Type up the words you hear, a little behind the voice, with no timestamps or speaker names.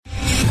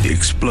the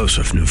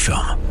explosive new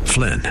film,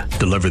 Flynn,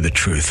 Deliver the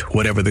Truth,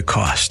 Whatever the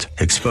Cost,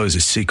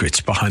 exposes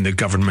secrets behind the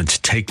government's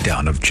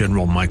takedown of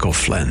General Michael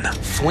Flynn.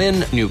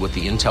 Flynn knew what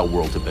the intel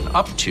world had been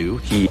up to.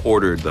 He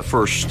ordered the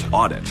first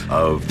audit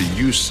of the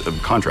use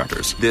of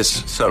contractors.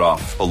 This set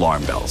off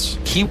alarm bells.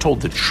 He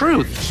told the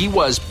truth. He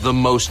was the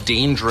most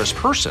dangerous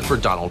person for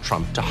Donald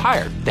Trump to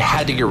hire. They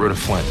had to get rid of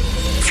Flynn.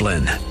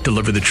 Flynn,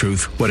 Deliver the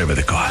Truth, Whatever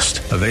the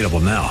Cost. Available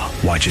now.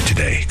 Watch it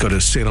today. Go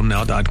to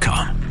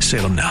salemnow.com.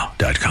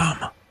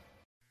 salemnow.com.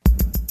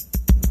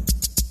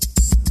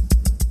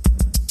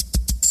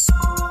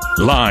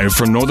 Live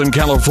from Northern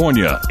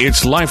California,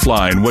 it's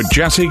Lifeline with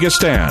Jesse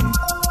Gastan.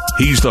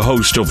 He's the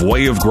host of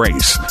Way of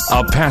Grace,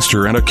 a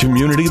pastor and a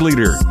community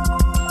leader.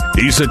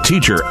 He's a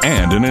teacher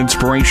and an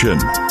inspiration.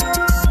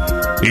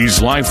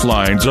 He's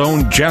Lifeline's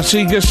own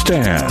Jesse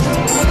Gastan.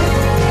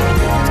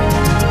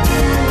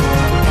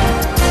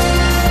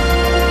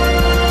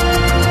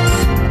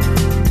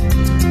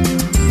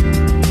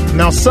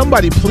 Now,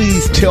 somebody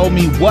please tell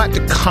me, what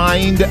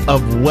kind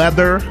of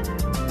weather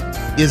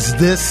is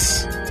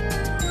this?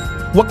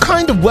 What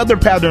kind of weather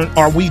pattern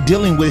are we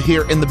dealing with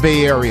here in the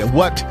Bay Area?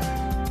 What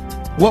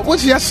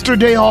was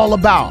yesterday all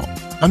about?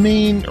 I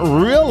mean,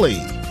 really,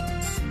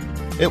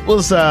 it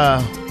was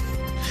a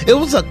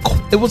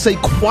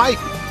quite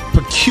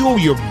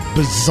peculiar,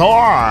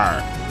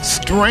 bizarre,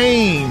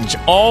 strange,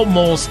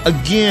 almost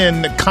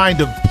again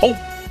kind of Pulp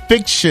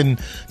Fiction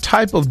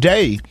type of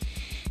day.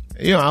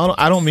 You know,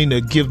 I don't mean to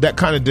give that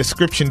kind of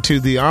description to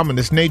the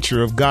ominous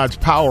nature of God's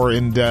power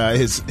and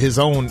his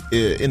own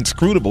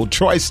inscrutable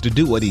choice to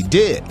do what he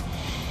did.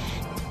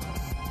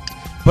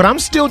 But I'm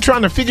still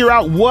trying to figure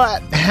out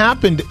what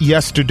happened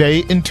yesterday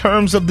in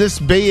terms of this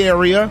Bay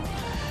Area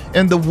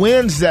and the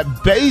winds that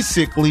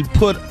basically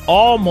put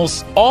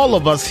almost all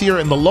of us here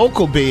in the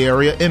local Bay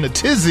Area in a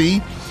tizzy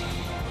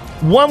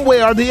one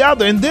way or the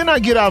other. And then I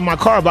get out of my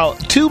car about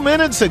 2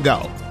 minutes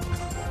ago.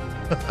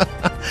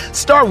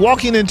 Start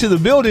walking into the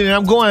building and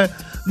I'm going,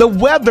 the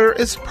weather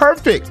is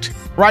perfect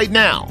right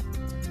now.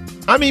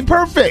 I mean,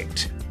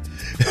 perfect.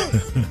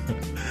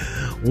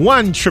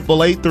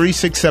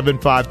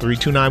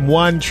 1-888-367-5329.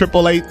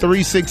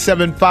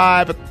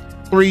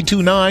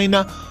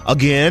 1-888-367-5329.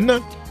 Again,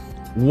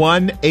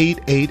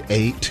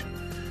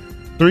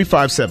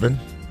 1-888-357.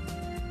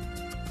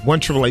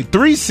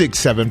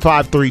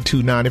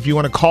 1-888-367-5329. If you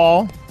want to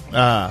call,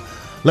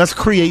 let's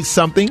create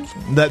something.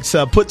 Let's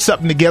put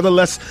something together.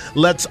 Let's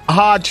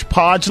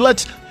hodgepodge.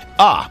 Let's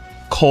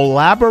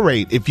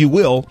collaborate, if you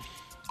will,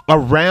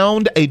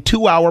 around a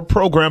 2-hour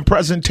program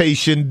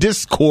presentation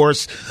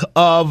discourse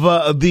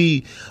of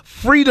the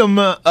Freedom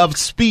of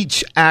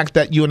Speech Act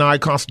that you and I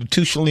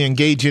constitutionally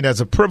engage in as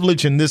a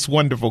privilege in this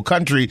wonderful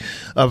country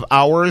of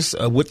ours.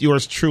 With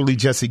yours truly,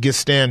 Jesse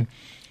Gastan.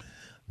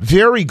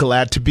 Very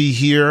glad to be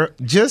here.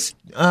 Just,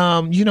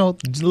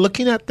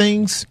 looking at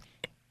things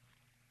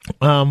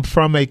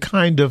from a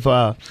kind of,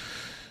 I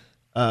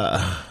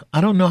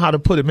don't know how to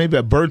put it, maybe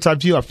a bird's eye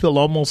view. I feel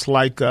almost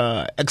like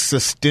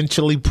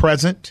existentially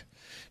present,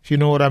 if you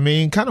know what I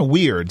mean. Kind of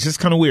weird, just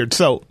kind of weird.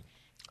 So,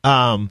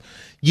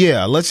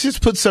 let's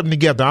just put something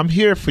together. I'm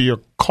here for your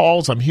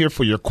calls. I'm here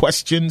for your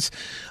questions.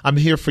 I'm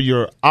here for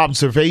your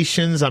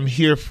observations. I'm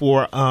here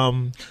for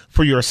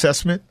your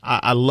assessment.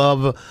 I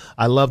love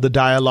the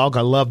dialogue.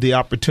 I love the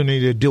opportunity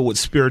to deal with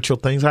spiritual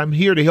things. I'm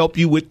here to help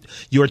you with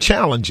your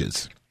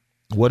challenges,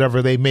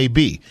 whatever they may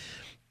be.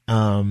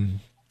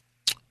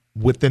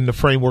 Within the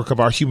framework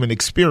of our human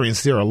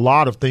experience, there are a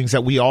lot of things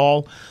that we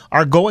all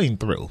are going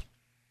through.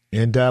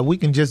 And we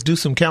can just do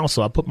some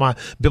counsel. I put my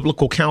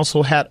biblical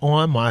counsel hat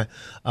on, my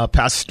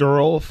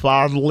pastoral,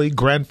 fatherly,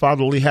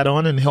 grandfatherly hat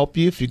on, and help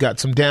you. If you got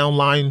some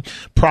downline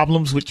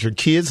problems with your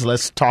kids,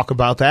 let's talk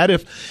about that.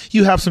 If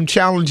you have some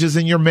challenges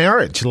in your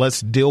marriage, let's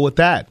deal with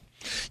that.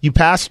 You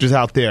pastors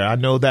out there, I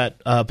know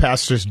that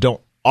pastors don't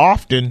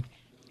often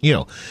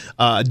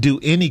do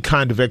any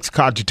kind of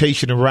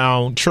excogitation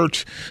around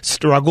church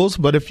struggles.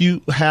 But if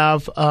you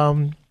have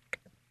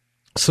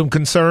some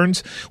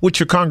concerns with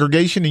your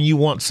congregation and you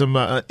want some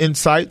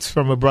insights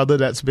from a brother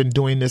that's been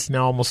doing this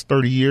now almost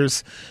 30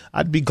 years,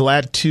 I'd be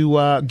glad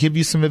to give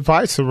you some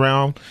advice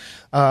around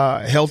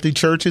healthy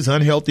churches,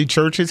 unhealthy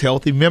churches,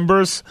 healthy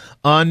members,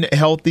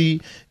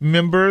 unhealthy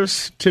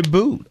members to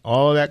boot.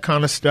 All that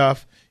kind of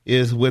stuff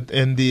is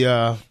within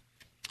the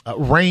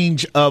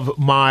range of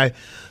my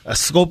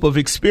scope of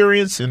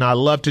experience, and I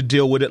love to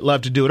deal with it,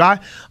 love to do it.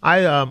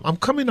 I'm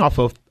coming off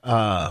of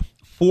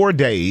 4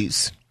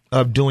 days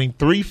of doing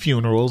 3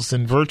 funerals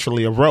in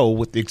virtually a row,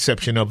 with the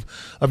exception of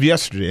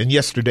yesterday. And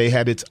yesterday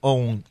had its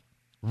own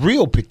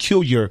real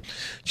peculiar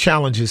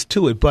challenges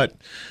to it. But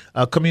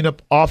coming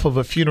up off of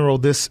a funeral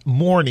this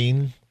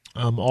morning,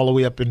 all the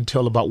way up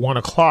until about 1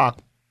 o'clock,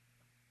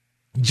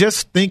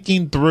 just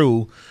thinking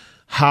through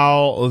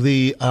how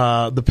the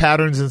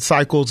patterns and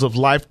cycles of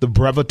life, the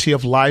brevity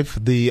of life,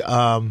 the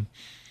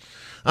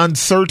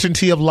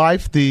uncertainty of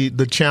life,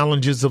 the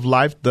challenges of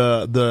life,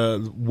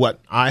 the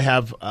what I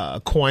have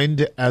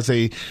coined as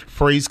a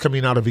phrase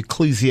coming out of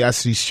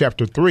Ecclesiastes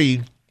chapter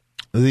 3,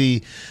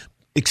 the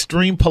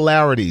extreme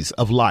polarities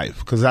of life,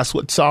 because that's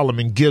what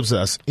Solomon gives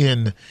us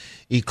in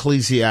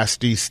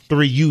Ecclesiastes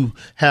 3. You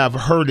have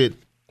heard it.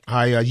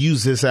 I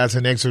use this as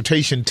an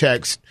exhortation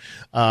text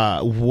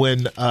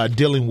when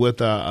dealing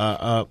with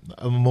a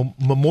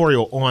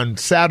memorial on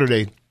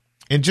Saturday,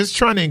 and just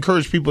trying to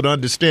encourage people to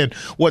understand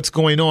what's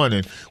going on.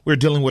 And we're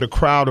dealing with a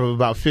crowd of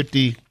about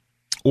 50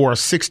 or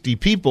 60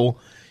 people,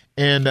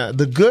 and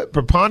the good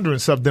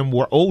preponderance of them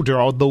were older,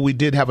 although we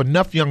did have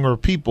enough younger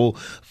people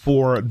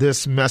for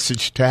this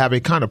message to have a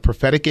kind of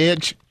prophetic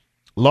edge.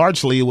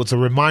 Largely, it was a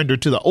reminder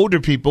to the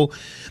older people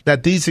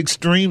that these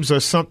extremes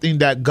are something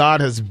that God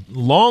has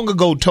long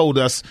ago told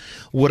us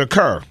would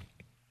occur.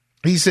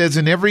 He says,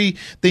 in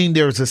everything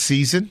there is a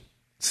season,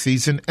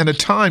 and a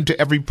time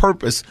to every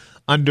purpose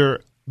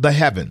under the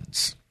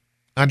heavens,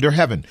 under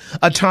heaven,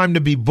 a time to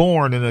be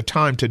born and a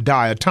time to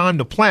die, a time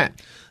to plant,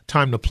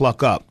 time to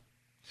pluck up,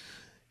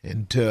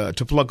 and to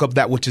pluck up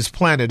that which is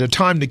planted, a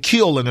time to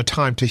kill and a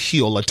time to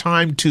heal, a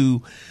time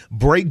to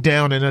break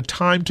down and a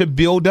time to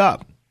build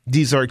up.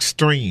 These are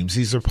extremes.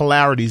 These are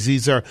polarities.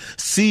 These are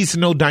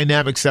seasonal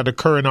dynamics that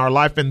occur in our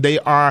life, and they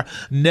are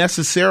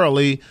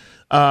necessarily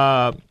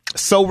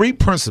so reap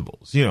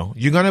principles. You know,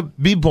 you're going to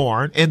be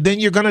born and then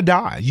you're going to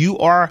die. You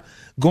are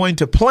going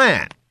to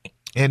plant.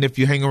 And if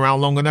you hang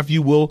around long enough,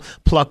 you will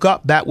pluck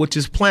up that which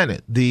is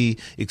planted. The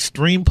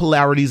extreme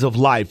polarities of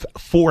life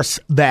force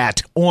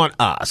that on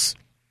us.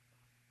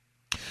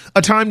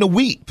 A time to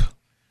weep,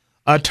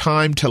 a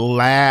time to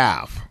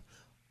laugh,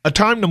 a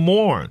time to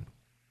mourn,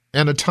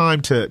 and a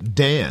time to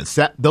dance.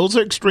 Those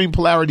are extreme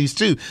polarities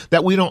too,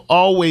 that we don't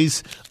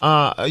always,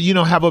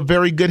 have a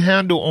very good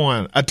handle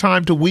on. A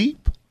time to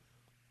weep.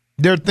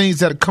 There are things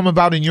that come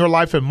about in your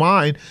life and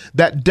mine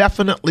that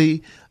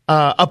definitely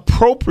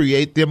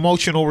appropriate the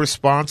emotional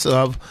response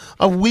of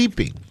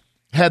weeping.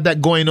 Had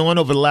that going on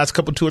over the last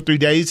 2 or 3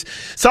 days.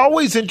 It's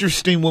always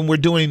interesting when we're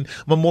doing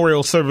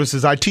memorial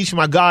services. I teach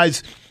my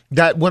guys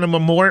that when a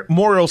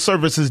memorial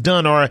service is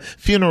done or a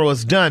funeral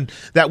is done,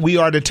 that we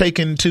are to take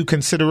into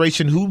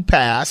consideration who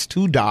passed,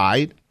 who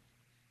died.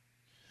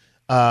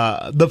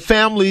 The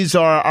families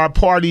are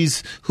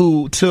parties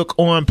who took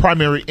on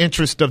primary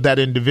interest of that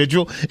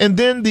individual, and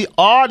then the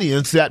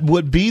audience that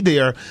would be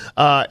there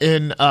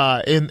in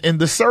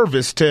the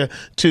service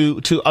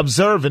to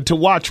observe and to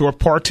watch or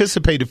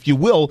participate, if you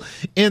will,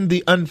 in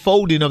the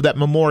unfolding of that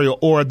memorial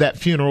or that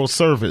funeral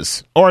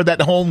service or that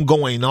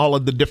homegoing. All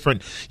of the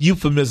different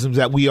euphemisms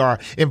that we are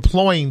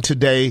employing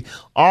today,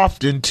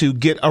 often to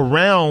get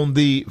around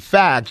the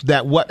fact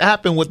that what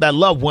happened with that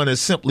loved one is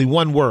simply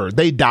one word: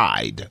 they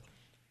died.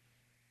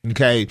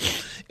 Okay.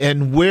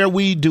 And where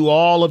we do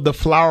all of the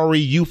flowery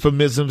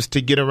euphemisms to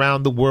get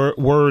around the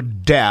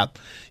word death,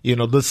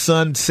 the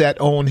sun set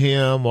on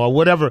him or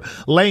whatever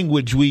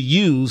language we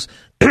use,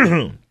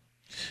 the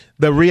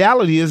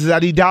reality is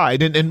that he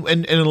died. And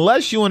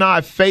unless you and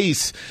I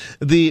face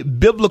the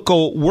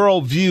biblical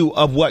worldview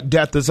of what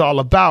death is all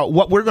about,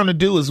 what we're going to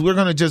do is we're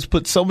going to just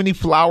put so many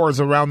flowers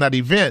around that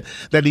event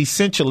that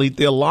essentially,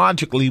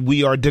 theologically,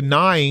 we are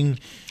denying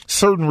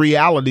certain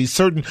realities,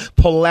 certain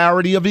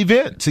polarity of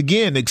events.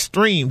 Again,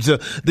 extremes,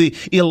 the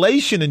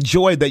elation and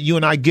joy that you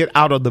and I get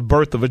out of the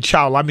birth of a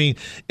child. I mean,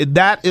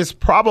 that is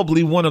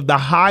probably one of the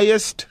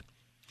highest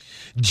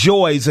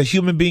joys a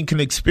human being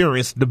can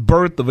experience, the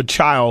birth of a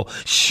child,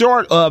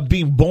 short of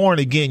being born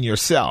again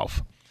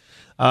yourself.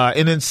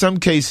 And in some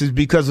cases,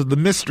 because of the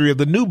mystery of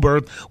the new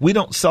birth, we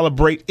don't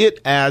celebrate it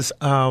as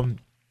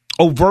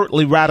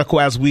overtly radical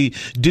as we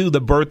do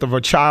the birth of a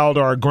child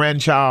or a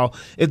grandchild,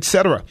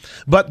 etc.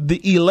 But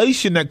the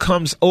elation that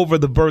comes over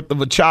the birth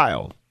of a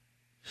child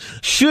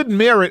should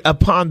merit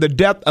upon the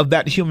death of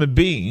that human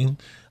being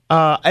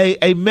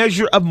a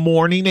measure of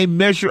mourning, a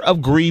measure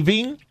of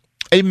grieving,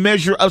 a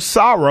measure of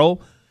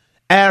sorrow,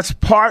 as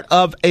part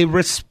of a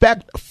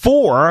respect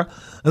for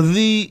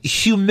the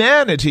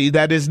humanity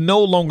that is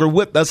no longer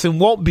with us and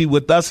won't be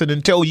with us. And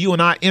until you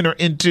and I enter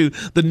into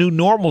the new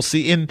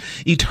normalcy in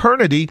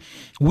eternity,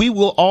 we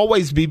will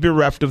always be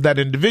bereft of that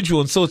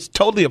individual. And so it's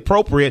totally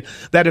appropriate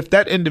that if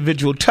that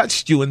individual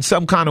touched you in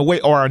some kind of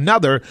way or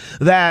another,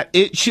 that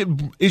it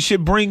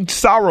should bring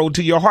sorrow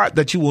to your heart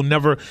that you will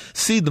never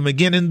see them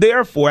again. And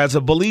therefore, as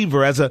a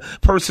believer, as a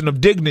person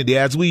of dignity,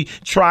 as we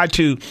try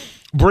to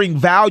bring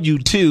value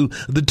to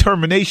the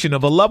termination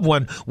of a loved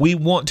one, we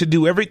want to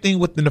do everything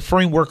within the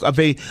framework of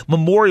a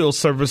memorial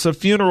service, a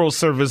funeral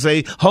service,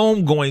 a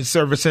homegoing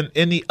service, and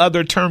any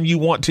other term you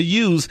want to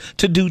use,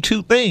 to do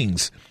two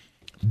things: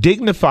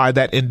 dignify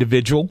that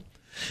individual,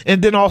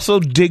 and then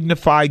also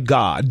dignify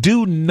God.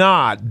 Do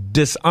not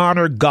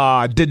dishonor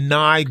God,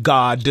 deny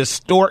God,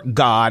 distort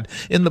God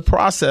in the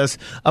process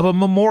of a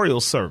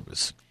memorial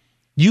service.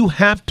 You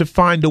have to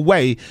find a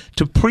way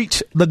to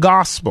preach the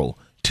gospel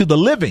to the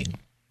living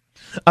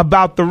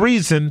about the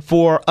reason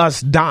for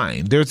us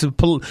dying. There's a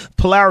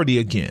polarity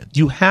again.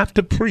 You have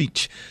to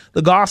preach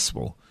the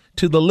gospel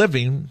to the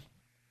living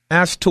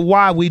as to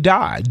why we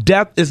die.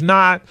 Death is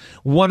not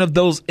one of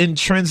those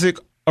intrinsic,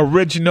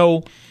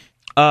 original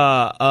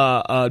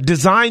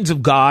designs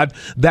of God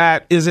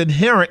that is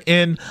inherent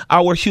in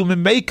our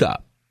human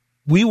makeup.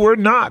 We were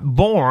not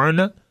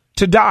born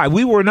to die.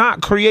 We were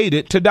not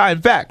created to die.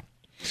 In fact,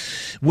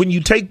 when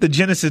you take the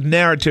Genesis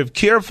narrative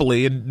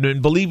carefully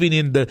and believing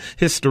in the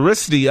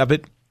historicity of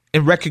it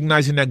and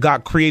recognizing that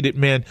God created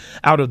man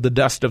out of the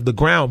dust of the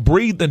ground,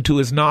 breathed into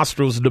his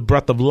nostrils the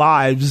breath of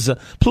lives,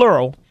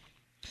 plural,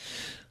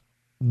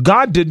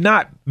 God did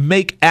not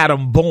make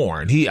Adam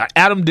born.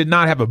 Adam did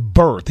not have a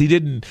birth. He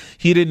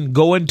didn't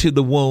go into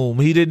the womb.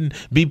 He didn't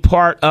be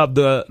part of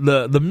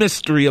the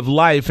mystery of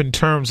life in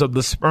terms of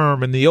the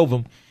sperm and the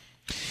ovum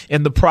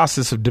and the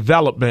process of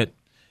development,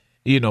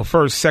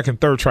 first, second,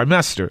 third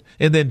trimester,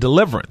 and then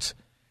deliverance.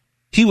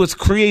 He was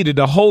created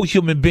a whole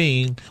human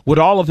being with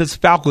all of his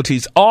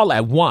faculties all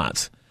at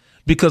once,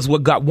 because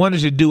what God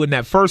wanted to do in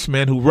that first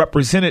man who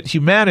represented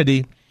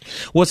humanity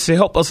was to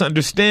help us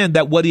understand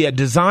that what he had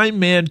designed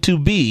man to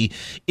be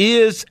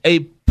is a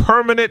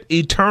permanent,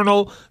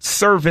 eternal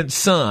servant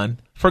son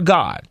for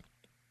God.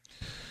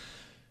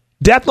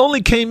 Death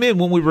only came in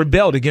when we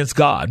rebelled against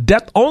God.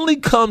 Death only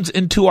comes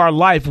into our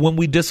life when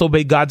we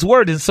disobey God's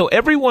word. And so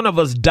every one of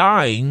us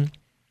dying,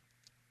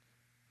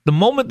 the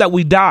moment that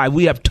we die,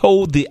 we have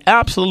told the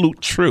absolute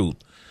truth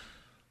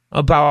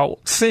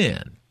about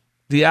sin,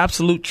 the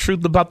absolute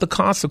truth about the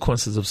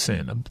consequences of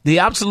sin, the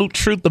absolute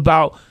truth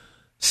about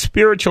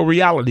spiritual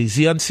realities,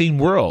 the unseen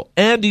world,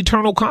 and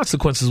eternal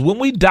consequences. When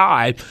we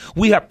die,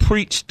 we have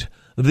preached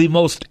the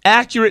most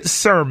accurate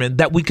sermon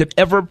that we could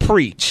ever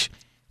preach,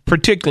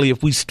 particularly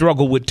if we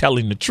struggle with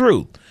telling the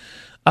truth.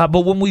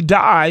 But when we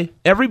die,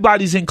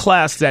 everybody's in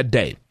class that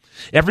day.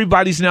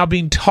 Everybody's now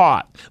being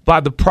taught by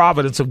the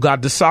providence of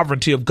God, the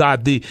sovereignty of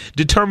God, the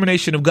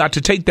determination of God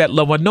to take that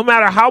loved one, no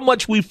matter how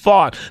much we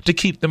fought to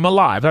keep them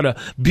alive. I had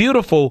a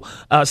beautiful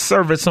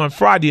service on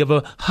Friday of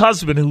a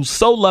husband who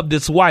so loved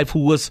his wife,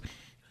 who was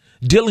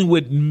dealing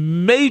with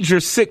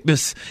major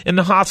sickness in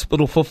the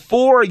hospital for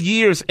 4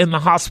 years in the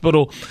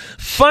hospital,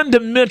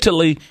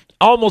 fundamentally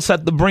almost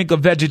at the brink of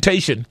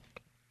vegetation.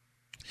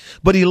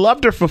 But he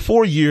loved her for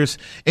 4 years,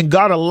 and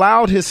God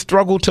allowed his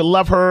struggle to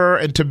love her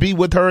and to be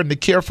with her and to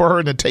care for her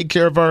and to take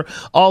care of her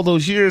all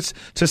those years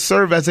to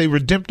serve as a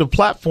redemptive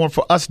platform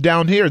for us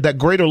down here. That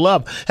greater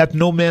love hath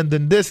no man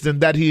than this, than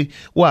that he,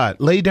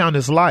 laid down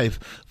his life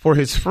for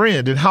his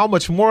friend. And how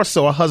much more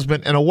so a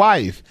husband and a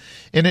wife.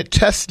 And it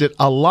tested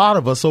a lot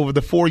of us over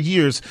the 4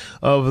 years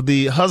of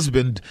the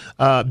husband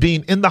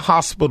being in the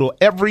hospital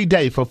every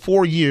day for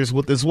 4 years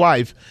with his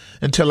wife,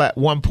 until at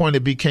one point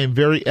it became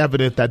very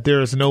evident that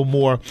there is no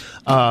more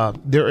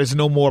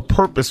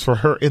purpose for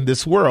her in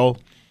this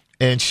world,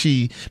 and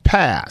she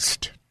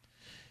passed.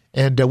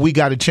 And we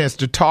got a chance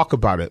to talk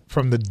about it,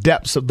 from the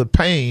depths of the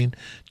pain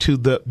to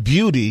the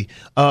beauty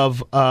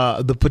of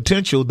the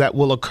potential that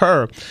will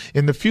occur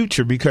in the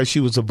future, because she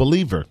was a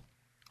believer.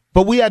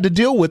 But we had to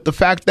deal with the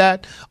fact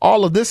that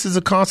all of this is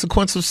a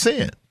consequence of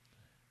sin.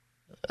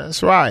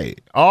 That's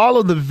right. All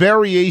of the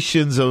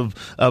variations of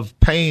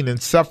pain and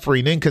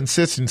suffering,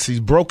 inconsistencies,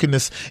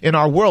 brokenness in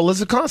our world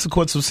is a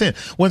consequence of sin.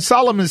 When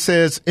Solomon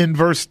says in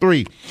verse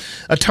 3,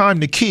 a time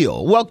to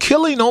kill, well,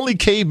 killing only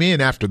came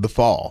in after the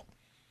fall.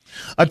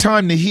 A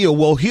time to heal,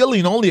 well,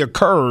 healing only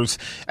occurs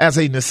as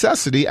a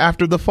necessity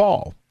after the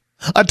fall.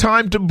 A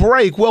time to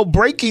break, well,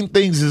 breaking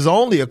things is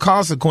only a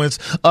consequence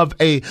of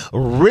a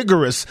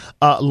rigorous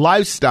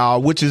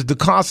lifestyle, which is the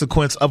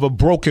consequence of a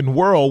broken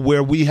world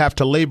where we have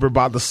to labor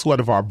by the sweat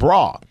of our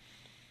brow.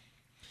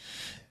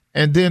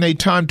 And then a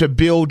time to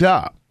build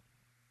up,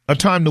 a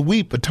time to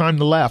weep, a time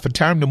to laugh, a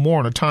time to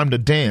mourn, a time to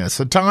dance,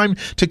 a time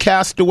to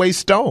cast away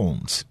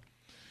stones.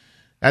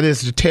 That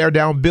is to tear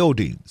down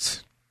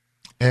buildings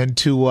and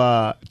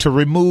to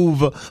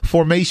remove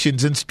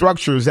formations and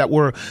structures that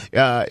were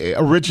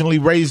originally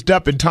raised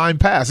up in time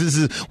past. This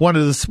is one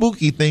of the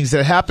spooky things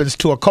that happens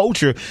to a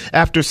culture.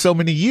 After so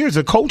many years,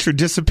 a culture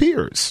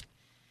disappears.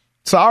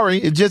 Sorry,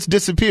 it just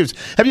disappears.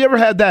 Have you ever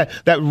had that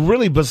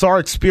really bizarre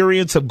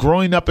experience of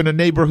growing up in a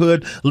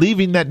neighborhood,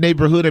 leaving that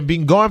neighborhood and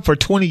being gone for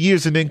 20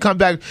 years and then come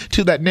back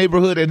to that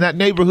neighborhood, and that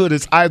neighborhood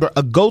is either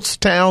a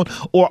ghost town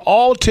or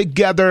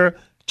altogether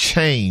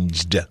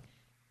changed?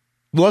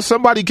 Well,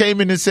 somebody came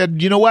in and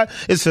said, you know what?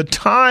 It's a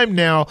time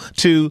now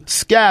to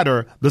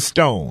scatter the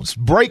stones,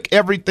 break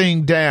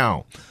everything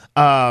down,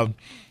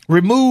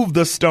 remove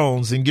the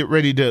stones and get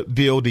ready to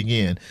build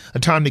again. A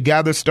time to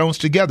gather stones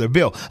together,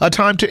 build. A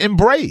time to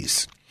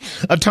embrace,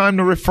 a time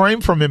to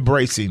refrain from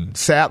embracing.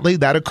 Sadly,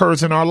 that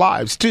occurs in our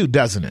lives too,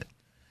 doesn't it?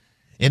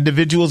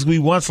 Individuals we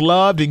once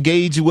loved,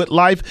 engaged with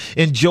life,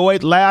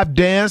 enjoyed, laughed,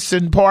 danced,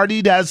 and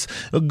partied as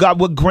God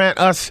would grant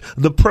us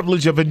the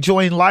privilege of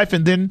enjoying life.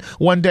 And then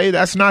one day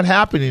that's not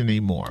happening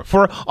anymore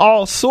for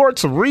all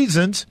sorts of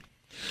reasons.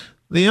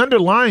 The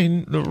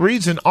underlying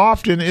reason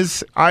often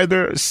is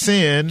either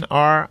sin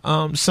or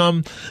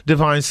some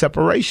divine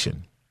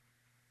separation,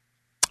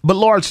 but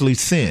largely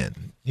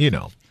sin. You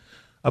know,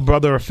 a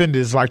brother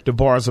offended is like the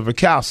bars of a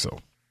castle.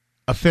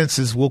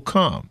 Offenses will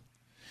come.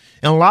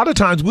 And a lot of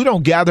times we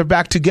don't gather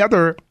back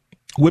together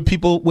with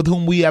people with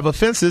whom we have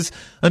offenses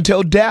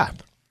until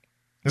death.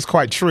 It's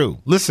quite true.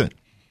 Listen,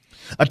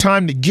 a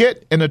time to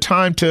get and a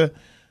time to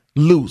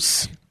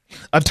loose.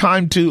 a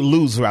time to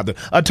lose, rather,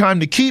 a time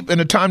to keep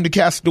and a time to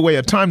cast away,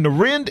 a time to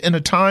rend and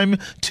a time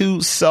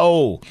to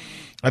sow,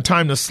 a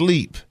time to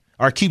sleep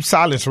or keep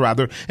silence,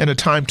 rather, and a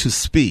time to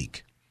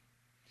speak,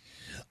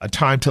 a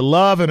time to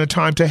love and a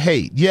time to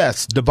hate.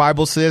 Yes, the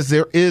Bible says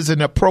there is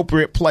an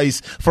appropriate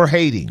place for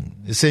hating.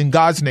 It's in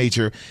God's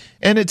nature,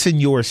 and it's in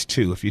yours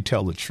too, if you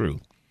tell the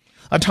truth.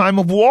 A time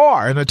of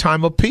war and a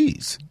time of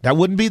peace. That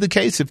wouldn't be the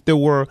case if there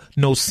were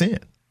no sin.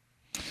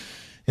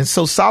 And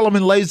so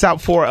Solomon lays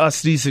out for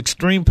us these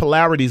extreme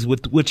polarities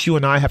with which you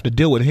and I have to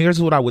deal with.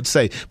 Here's what I would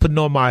say, putting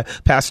on my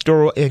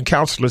pastoral and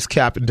counselor's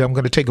cap, and I'm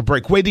going to take a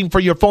break. Waiting for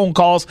your phone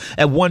calls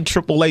at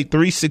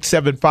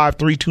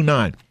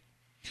 1-888-367-5329.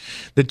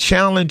 The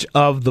challenge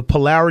of the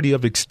polarity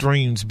of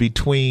extremes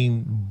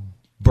between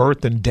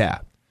birth and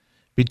death,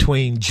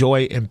 between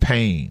joy and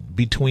pain,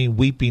 between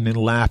weeping and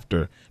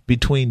laughter,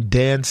 between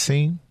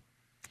dancing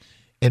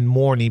and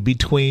mourning,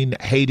 between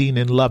hating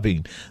and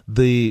loving,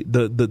 the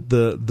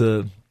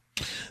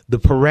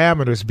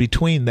parameters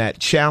between that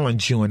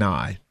challenge you and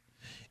I,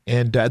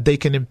 and they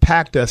can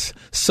impact us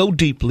so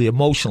deeply,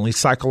 emotionally,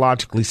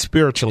 psychologically,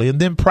 spiritually, and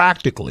then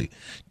practically,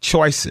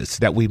 choices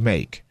that we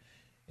make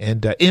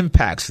and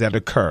impacts that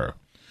occur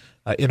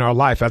in our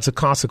life as a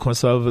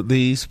consequence of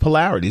these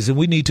polarities. And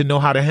we need to know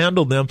how to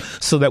handle them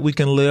so that we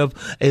can live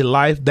a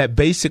life that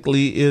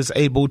basically is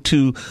able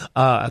to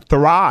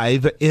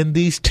thrive in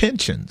these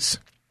tensions.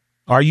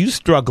 Are you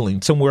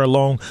struggling somewhere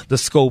along the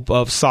scope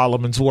of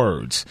Solomon's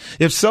words?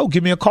 If so,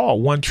 give me a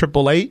call,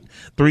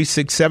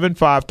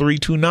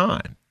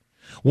 1-888-367-5329.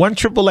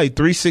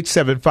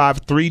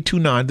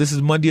 1-888-367-5329. This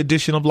is Monday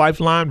edition of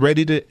Lifeline,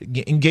 ready to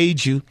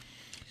engage you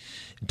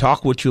and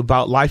talk with you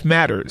about Life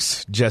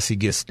Matters. Jesse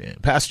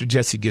Gistin, Pastor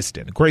Jesse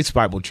Gistin, Grace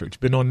Bible Church.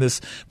 Been on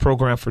this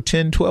program for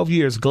 10, 12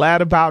 years.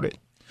 Glad about it.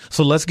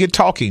 So let's get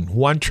talking.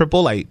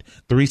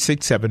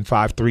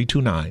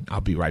 1-888-367-5329.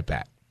 I'll be right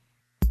back.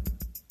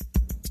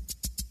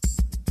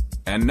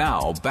 And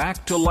now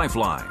back to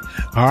Lifeline.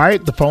 All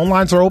right, the phone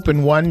lines are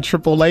open,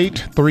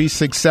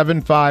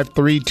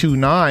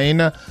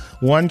 1-888-367-5329,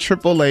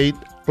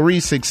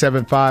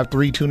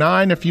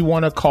 1-888-367-5329. If you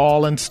want to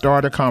call and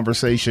start a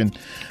conversation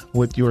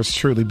with yours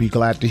truly, be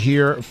glad to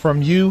hear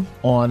from you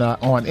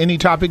on any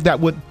topic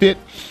that would fit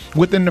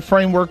within the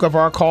framework of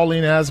our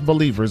calling as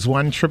believers.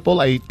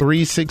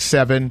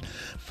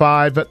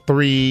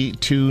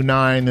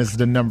 1-888-367-5329 is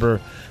the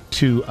number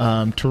to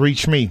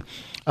reach me.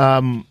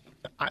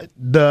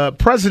 The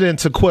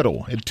president's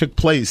acquittal, it took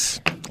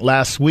place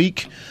last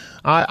week.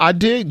 I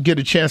did get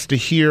a chance to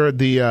hear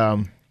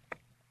the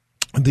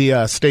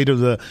State of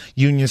the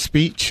Union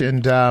speech,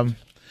 and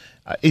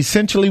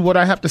essentially what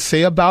I have to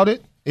say about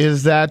it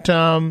is that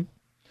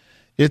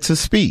it's a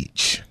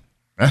speech.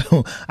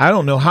 I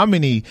don't know how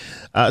many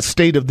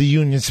State of the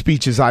Union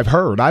speeches I've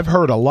heard. I've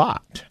heard a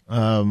lot.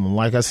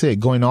 Like I said,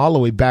 going all the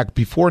way back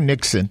before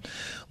Nixon,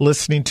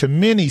 listening to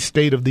many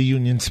State of the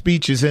Union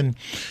speeches, and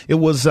it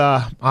was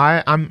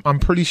I'm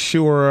pretty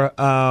sure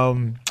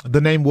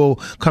the name will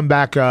come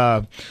back.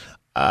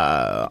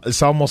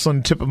 It's almost on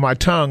the tip of my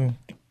tongue.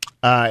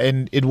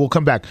 And it will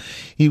come back.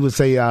 He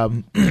was a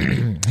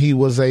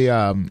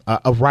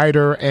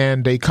writer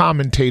and a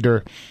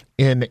commentator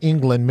in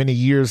England many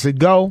years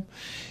ago.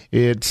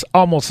 It's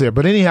almost there.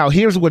 But anyhow,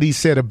 here's what he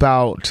said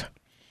about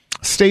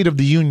State of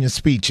the Union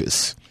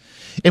speeches.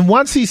 And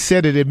once he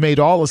said it, it made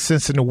all the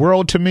sense in the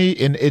world to me.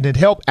 And it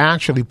helped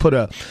actually put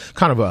a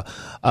kind of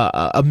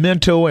a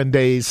mental and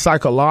a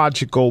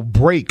psychological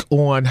break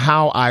on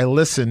how I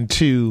listen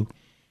to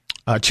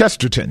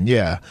Chesterton.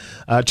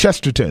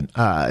 Chesterton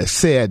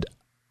said,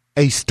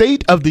 a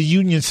State of the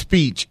Union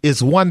speech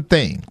is one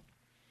thing,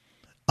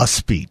 a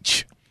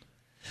speech.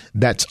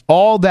 That's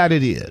all that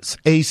it is,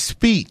 a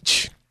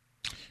speech.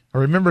 I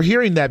remember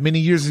hearing that many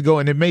years ago,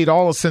 and it made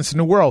all the sense in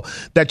the world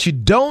that you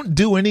don't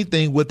do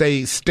anything with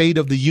a State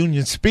of the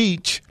Union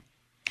speech,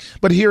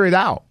 but hear it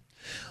out.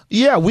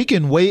 Yeah, we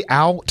can weigh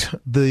out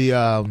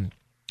the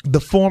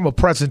form of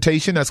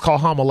presentation that's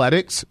called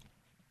homiletics.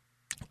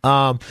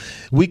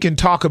 We can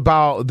talk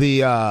about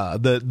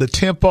the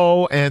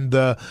tempo and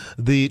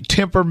the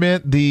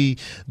temperament, the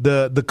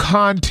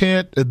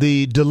content,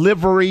 the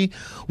delivery.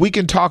 We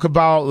can talk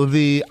about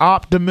the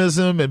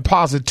optimism and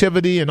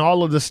positivity and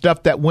all of the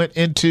stuff that went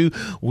into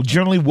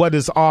generally what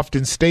is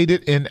often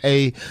stated in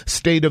a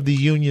State of the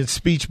Union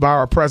speech by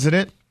our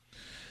president.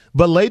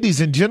 But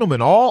ladies and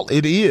gentlemen, all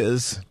it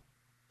is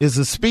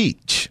a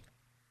speech.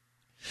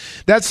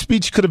 That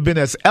speech could have been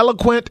as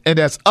eloquent and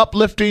as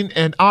uplifting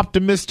and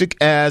optimistic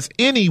as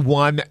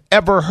anyone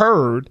ever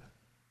heard,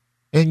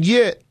 and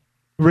yet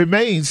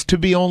remains to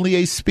be only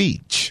a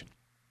speech.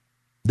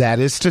 That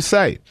is to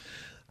say,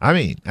 I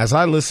mean, as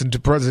I listened to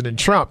President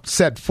Trump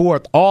set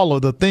forth all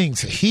of the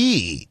things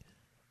he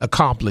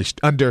accomplished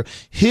under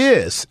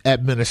his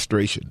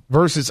administration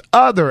versus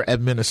other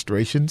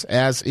administrations,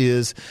 as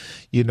is,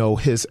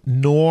 his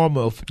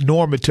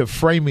normative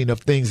framing of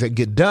things that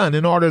get done,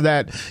 in order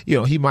that,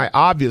 he might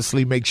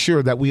obviously make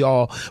sure that we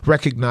all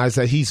recognize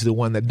that he's the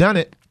one that done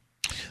it,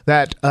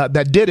 that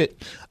did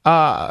it.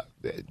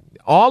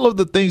 all of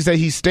the things that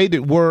he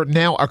stated were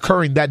now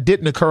occurring that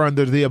didn't occur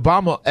under the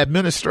Obama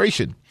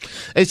administration.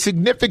 A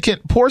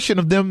significant portion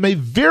of them may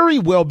very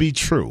well be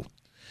true.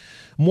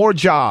 More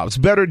jobs,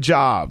 better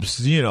jobs,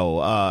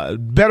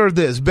 better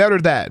this, better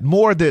that,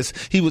 more this.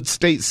 He would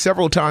state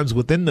several times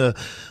within the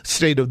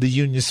State of the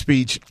Union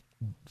speech,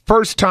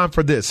 first time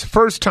for this,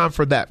 first time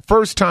for that,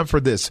 first time for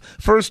this,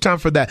 first time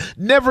for that.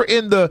 Never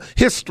in the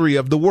history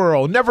of the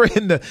world, never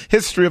in the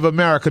history of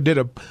America did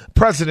a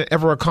president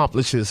ever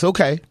accomplish this.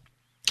 Okay.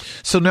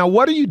 So now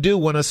what do you do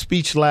when a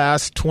speech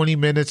lasts 20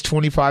 minutes,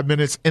 25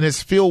 minutes, and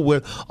it's filled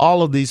with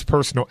all of these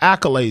personal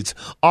accolades,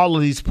 all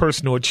of these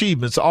personal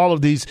achievements, all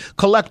of these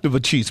collective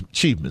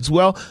achievements?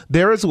 Well,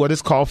 there is what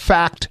is called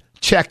fact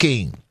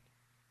checking.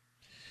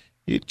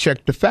 You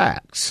check the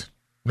facts.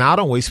 Now, I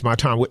don't waste my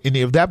time with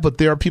any of that, but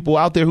there are people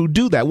out there who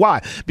do that.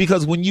 Why?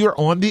 Because when you're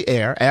on the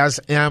air, as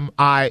am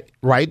I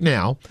right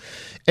now,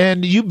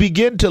 and you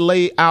begin to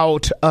lay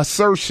out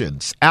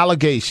assertions,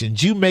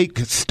 allegations, you make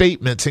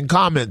statements and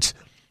comments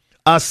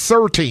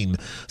asserting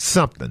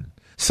something,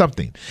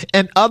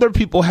 and other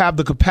people have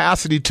the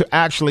capacity to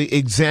actually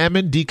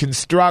examine,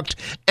 deconstruct,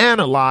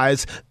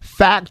 analyze,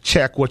 fact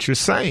check what you're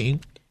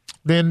saying,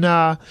 then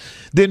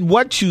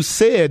what you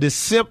said is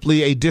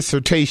simply a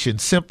dissertation,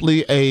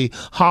 simply a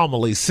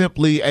homily,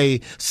 simply a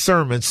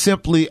sermon,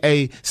 simply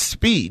a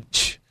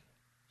speech.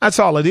 That's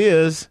all it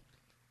is.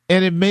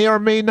 And it may or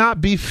may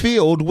not be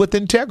filled with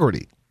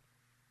integrity.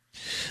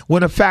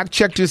 When a fact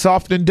check is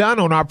often done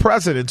on our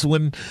presidents,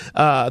 when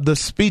the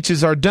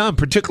speeches are done,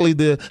 particularly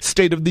the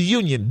State of the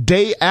Union,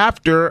 day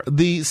after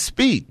the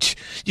speech,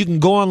 you can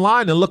go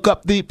online and look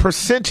up the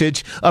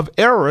percentage of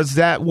errors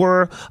that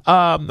were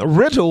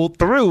riddled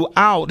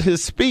throughout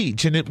his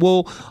speech, and it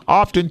will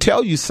often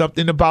tell you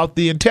something about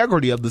the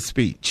integrity of the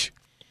speech.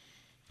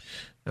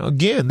 Now,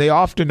 again, they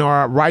often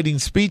are writing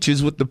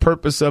speeches with the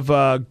purpose of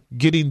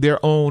getting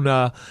their own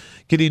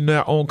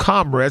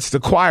comrades, the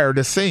choir,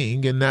 to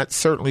sing, and that's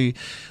certainly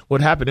what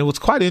happened. It was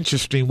quite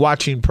interesting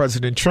watching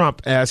President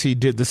Trump as he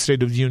did the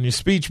State of the Union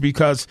speech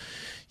because,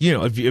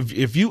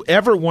 if you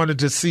ever wanted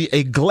to see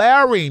a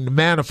glaring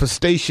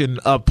manifestation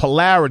of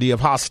polarity,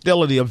 of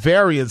hostility, of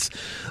variance,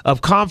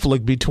 of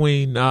conflict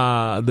between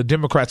the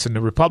Democrats and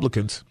the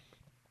Republicans,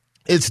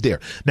 it's there.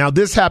 Now,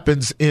 this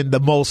happens in the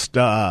most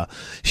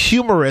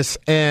humorous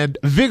and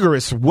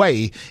vigorous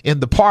way in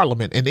the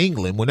Parliament in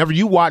England. Whenever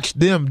you watch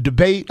them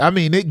debate,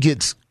 it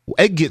gets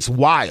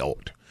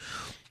wild.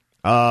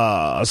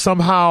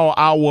 Somehow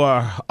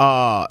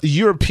our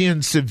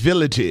European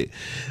civility,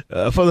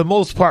 for the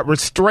most part,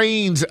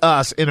 restrains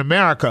us in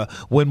America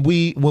when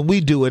we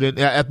do it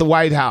at the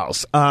White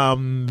House.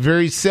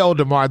 Very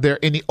seldom are there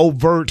any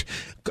overt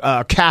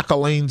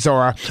cacklings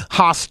or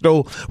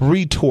hostile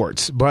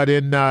retorts, but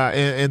in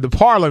the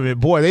Parliament,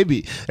 boy,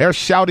 they're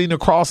shouting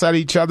across at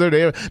each other,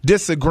 they're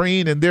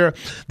disagreeing, and they're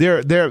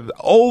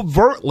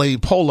overtly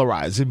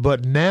polarizing.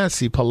 But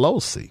Nancy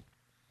Pelosi,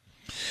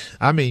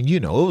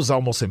 it was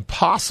almost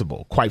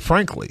impossible, quite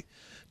frankly,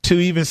 to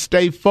even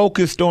stay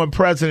focused on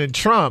President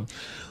Trump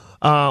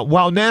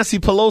while Nancy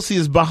Pelosi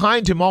is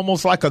behind him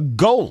almost like a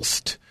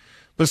ghost,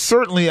 but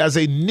certainly as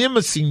a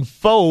nemesis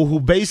foe who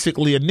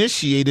basically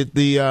initiated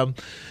the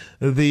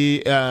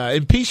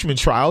impeachment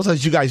trials,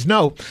 as you guys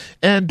know.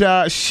 And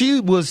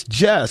she was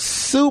just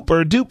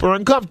super duper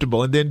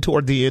uncomfortable. And then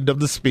toward the end of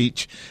the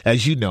speech,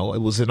 as you know,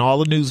 it was in all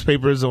the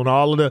newspapers, on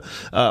all of the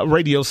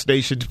radio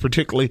stations,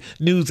 particularly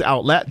news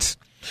outlets,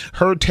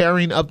 her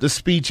tearing up the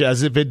speech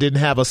as if it didn't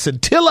have a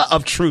scintilla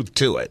of truth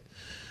to it.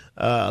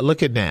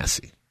 Look at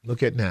Nancy.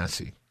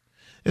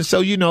 And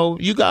so, you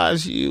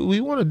guys, we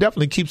want to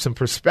definitely keep some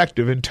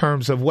perspective in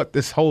terms of what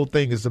this whole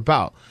thing is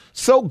about.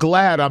 So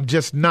glad I'm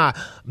just not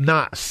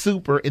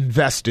super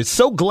invested.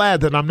 So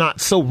glad that I'm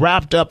not so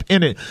wrapped up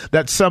in it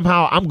that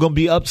somehow I'm going to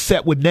be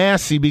upset with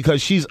Nancy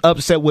because she's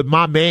upset with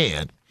my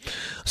man.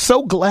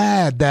 So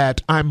glad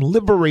that I'm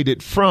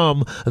liberated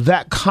from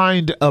that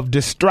kind of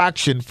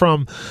distraction,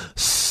 from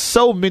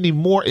so many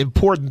more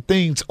important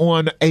things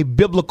on a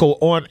biblical,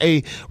 on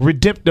a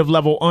redemptive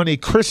level, on a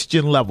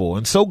Christian level.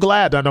 And so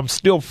glad that I'm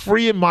still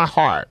free in my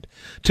heart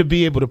to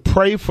be able to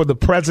pray for the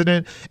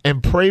president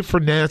and pray for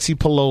Nancy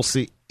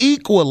Pelosi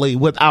equally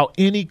without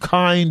any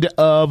kind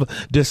of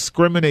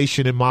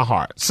discrimination in my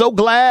heart. So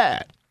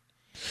glad.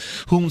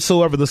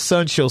 Whomsoever the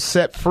Son shall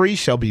set free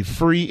shall be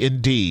free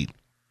indeed.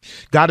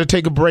 Got to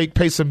take a break,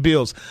 pay some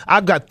bills.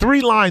 I've got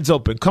 3 lines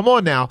open. Come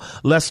on now.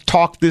 Let's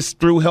talk this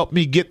through. Help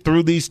me get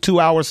through these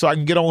 2 hours so I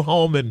can get on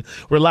home and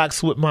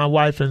relax with my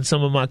wife and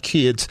some of my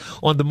kids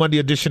on the Monday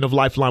edition of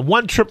Lifeline.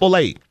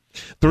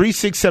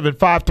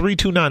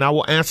 1-888-367-5329. I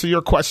will answer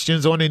your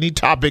questions on any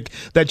topic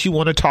that you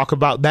want to talk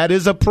about that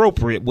is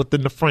appropriate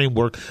within the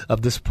framework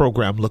of this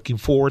program. Looking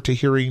forward to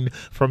hearing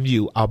from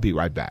you. I'll be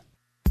right back.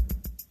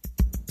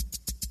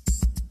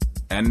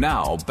 And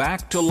now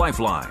back to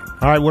Lifeline.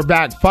 All right, we're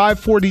back.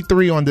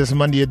 5:43 on this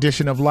Monday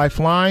edition of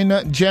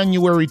Lifeline,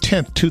 January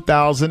 10th,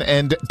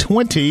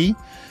 2020.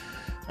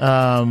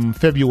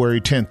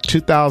 February 10th,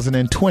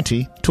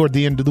 2020. Toward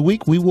the end of the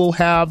week, we will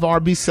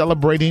be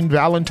celebrating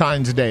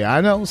Valentine's Day.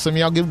 I know some of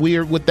y'all get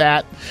weird with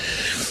that,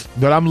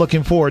 but I'm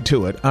looking forward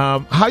to it.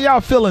 How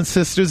y'all feeling,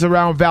 sisters,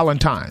 around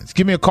Valentine's?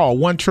 Give me a call,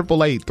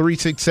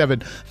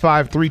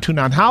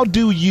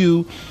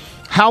 1-888-367-5329.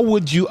 How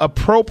would you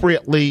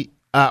appropriately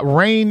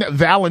rein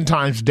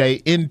Valentine's Day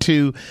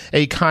into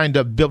a kind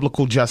of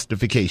biblical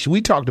justification?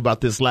 We talked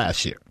about this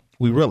last year.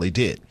 We really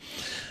did.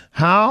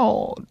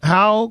 How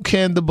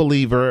can the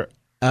believer,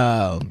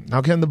 how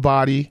can the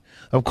body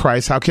of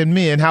Christ, how can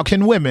men, how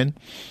can women,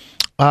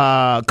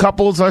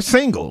 couples or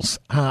singles,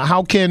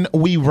 how can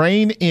we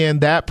rein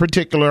in that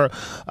particular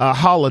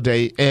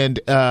holiday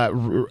and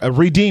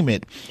redeem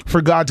it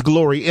for God's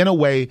glory in a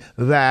way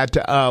that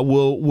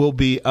will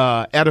be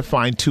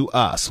edifying to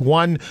us?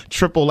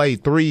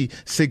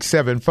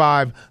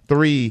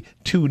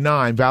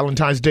 1-888-367-5329.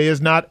 Valentine's Day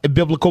is not a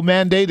biblical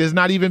mandate. It's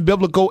not even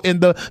biblical in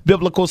the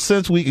biblical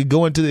sense. We could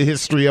go into the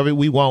history of it.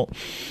 We won't.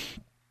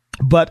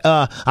 But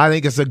I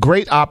think it's a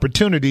great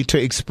opportunity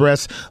to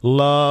express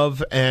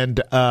love and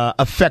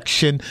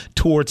affection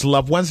towards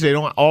loved ones. They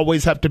don't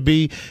always have to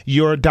be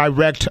your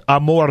direct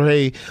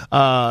amore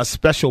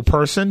special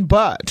person,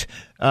 but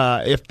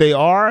if they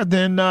are,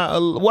 then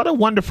what a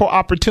wonderful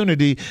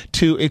opportunity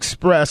to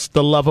express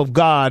the love of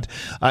God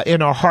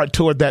in our heart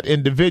toward that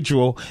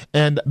individual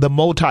and the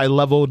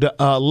multi-leveled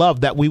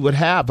love that we would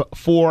have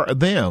for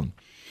them.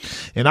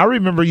 And I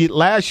remember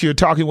last year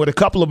talking with a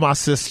couple of my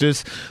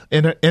sisters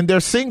in their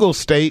single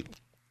state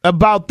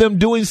about them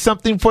doing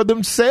something for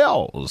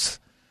themselves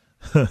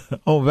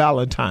on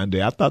Valentine's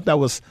Day. I thought that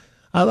was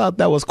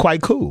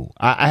quite cool.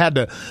 I had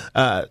to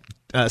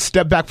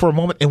step back for a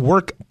moment and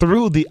work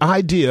through the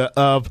idea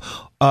of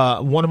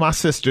one of my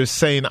sisters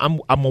saying, I'm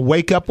gonna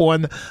wake up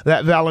on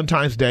that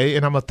Valentine's Day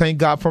and I'm gonna thank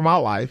God for my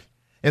life.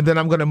 And then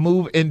I'm going to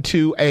move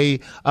into a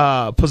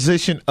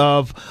position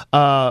of,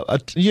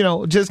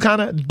 just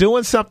kind of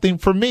doing something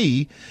for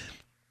me.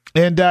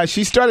 And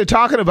she started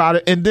talking about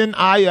it. And then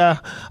I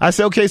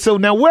said, okay, so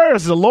now where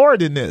is the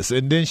Lord in this?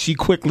 And then she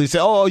quickly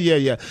said, oh,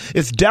 yeah.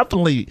 It's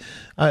definitely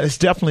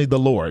the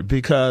Lord.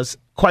 Because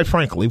quite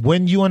frankly,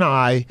 when you and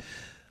I,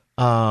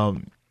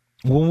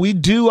 when we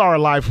do our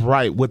life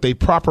right with a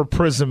proper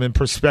prism and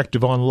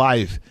perspective on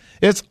life,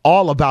 it's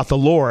all about the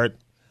Lord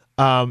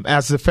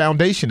as the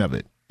foundation of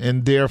it.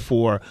 And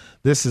therefore,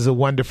 this is a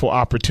wonderful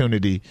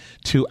opportunity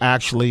to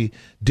actually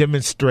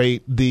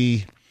demonstrate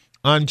the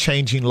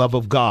unchanging love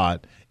of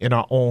God in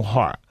our own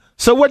heart.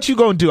 So what you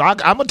going to do? I'm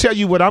going to tell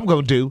you what I'm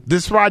going to do.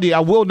 This Friday,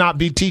 I will not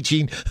be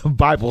teaching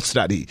Bible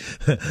study.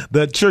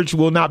 The church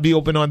will not be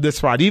open on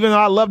this Friday. Even though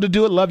I love to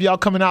do it, love y'all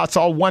coming out. It's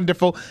all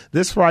wonderful.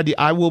 This Friday,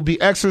 I will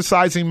be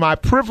exercising my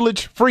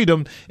privileged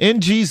freedom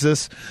in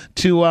Jesus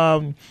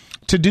to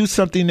do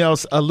something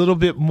else a little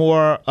bit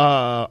more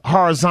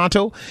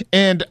horizontal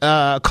and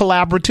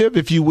collaborative,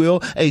 if you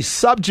will, a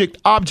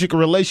subject-object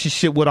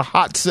relationship with a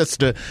hot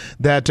sister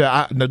that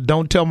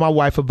don't tell my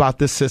wife about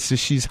this sister.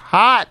 She's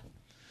hot.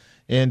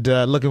 And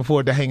looking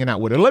forward to hanging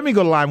out with her. Let me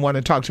go to line one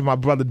and talk to my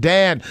brother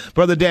Dan.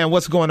 Brother Dan,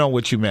 what's going on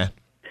with you, man?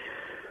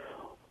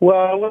 Well,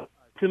 I want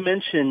to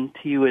mention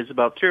to you is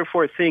about 3 or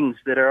 4 things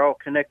that are all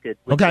connected.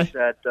 Okay. Is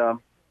that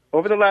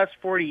over the last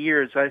 40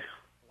 years, I've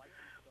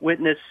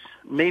witnessed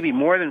maybe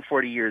more than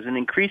 40 years, an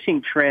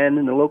increasing trend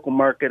in the local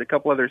market, a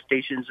couple other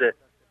stations that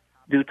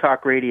do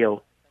talk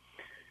radio,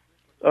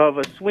 of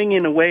a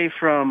swinging away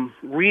from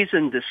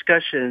reasoned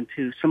discussion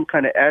to some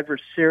kind of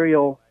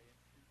adversarial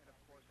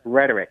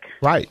rhetoric.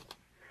 Right.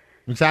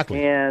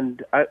 Exactly.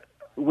 And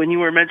when you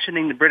were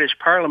mentioning the British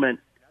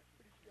Parliament,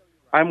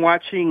 I'm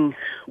watching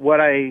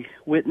what I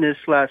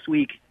witnessed last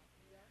week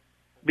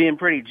being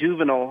pretty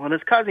juvenile, and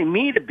it's causing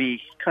me to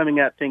be coming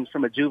at things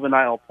from a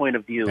juvenile point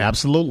of view.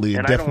 Absolutely.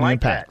 And it definitely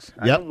impacts.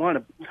 That. I don't want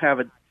to have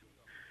it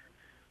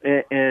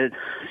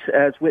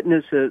as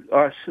witness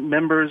us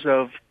members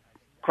of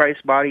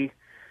Christ's body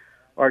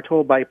are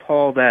told by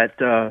Paul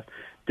that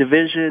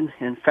division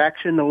and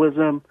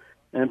factionalism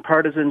and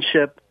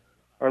partisanship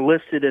are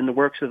listed in the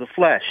works of the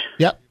flesh.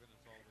 Yep.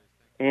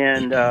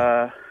 And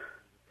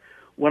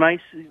when I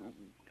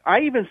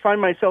even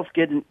find myself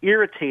getting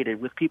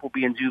irritated with people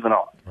being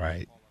juvenile.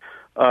 Right.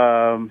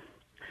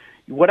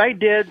 What I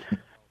did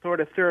sort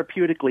of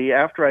therapeutically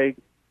after I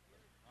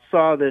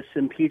saw this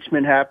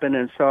impeachment happen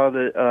and saw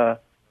the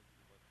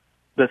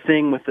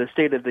thing with the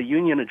State of the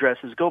Union address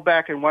is go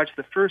back and watch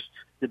the first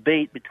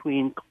debate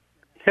between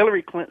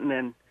Hillary Clinton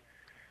and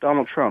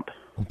Donald Trump.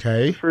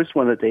 Okay. The first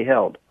one that they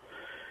held.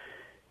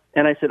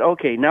 And I said,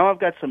 okay, now I've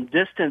got some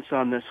distance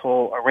on this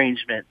whole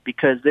arrangement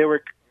because they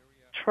were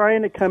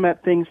trying to come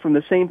at things from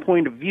the same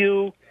point of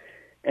view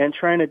and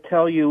trying to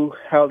tell you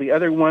how the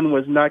other one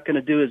was not going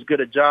to do as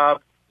good a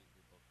job,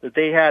 that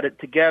they had it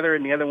together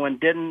and the other one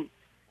didn't.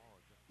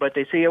 But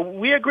they say,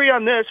 we agree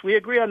on this, we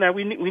agree on that.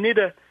 We need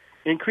to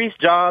increase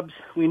jobs.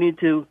 We need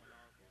to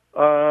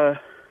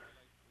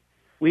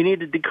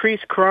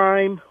decrease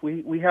crime.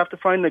 We have to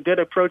find a good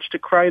approach to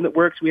crime that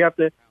works. We have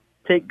to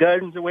take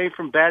guns away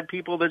from bad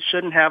people that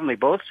shouldn't have them. They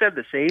both said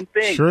the same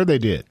thing. Sure they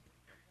did.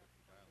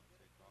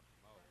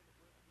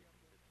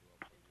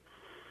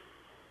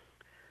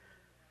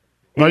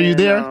 Are you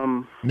there?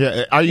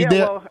 Yeah. Are you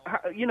there?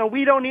 Well,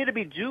 we don't need to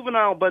be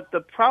juvenile, but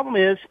the problem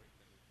is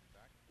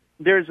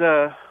there's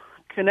a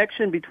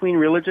connection between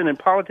religion and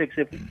politics.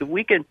 If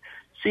we can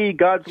see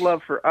God's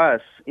love for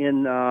us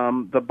in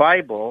the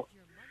Bible,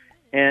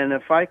 and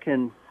if I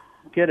can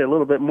get a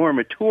little bit more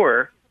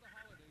mature,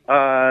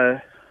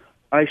 I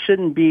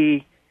shouldn't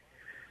be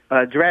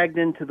dragged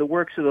into the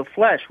works of the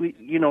flesh.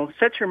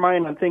 Set your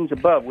mind on things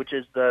above, which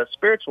is the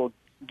spiritual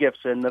gifts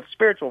and the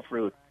spiritual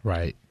fruit.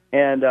 Right.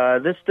 And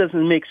this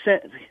doesn't make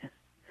sense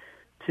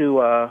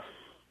to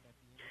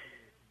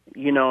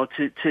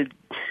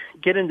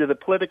get into the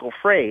political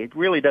fray. It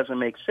really doesn't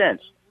make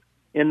sense.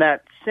 In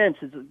that sense,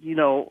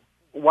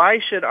 why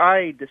should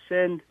I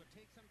descend?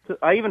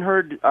 I even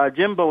heard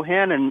Jim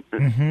Bohannon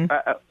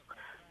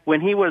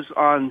when he was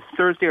on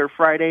Thursday or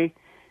Friday,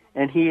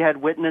 and he had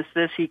witnessed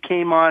this. He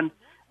came on,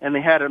 and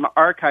they had an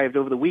archived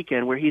over the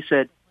weekend where he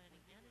said,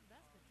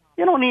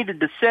 you don't need to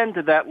descend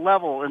to that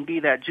level and be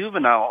that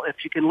juvenile.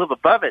 If you can live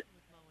above it,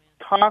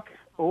 talk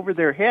over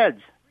their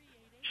heads.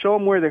 Show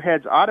them where their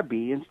heads ought to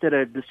be instead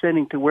of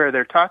descending to where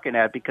they're talking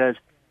at, because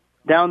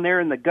down there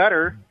in the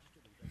gutter,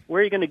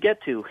 where are you going to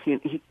get to?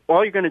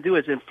 All you're going to do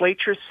is inflate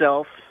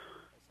yourself.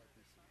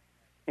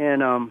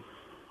 And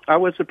I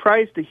was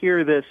surprised to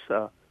hear this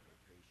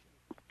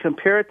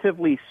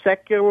comparatively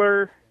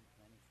secular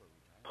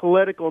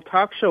political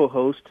talk show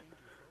host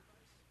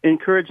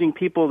encouraging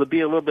people to be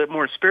a little bit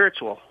more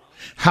spiritual.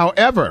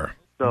 However,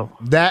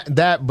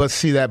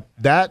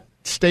 that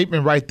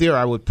statement right there,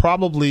 I would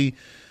probably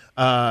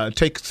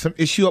take some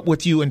issue up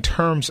with you in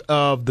terms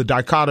of the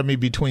dichotomy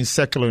between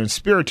secular and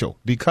spiritual,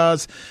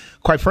 because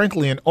quite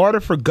frankly, in order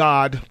for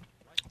God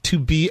to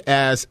be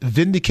as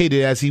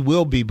vindicated as he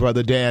will be,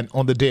 Brother Dan,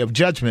 on the day of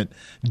judgment,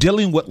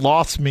 dealing with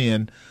lost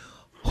men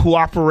who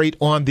operate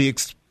on the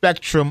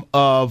spectrum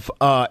of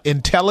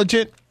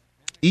intelligent,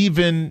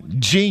 even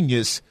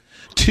genius,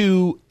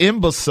 to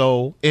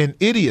imbecile and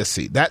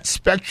idiocy. That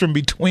spectrum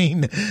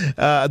between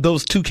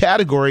those two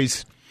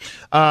categories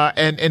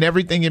and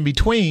everything in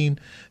between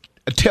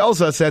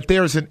tells us that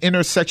there's an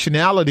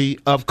intersectionality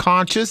of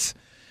conscious,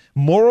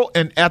 moral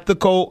and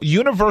ethical,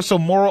 universal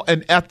moral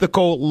and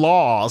ethical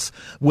laws,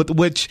 with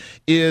which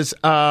is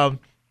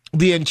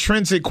the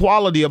intrinsic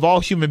quality of all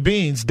human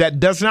beings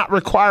that does not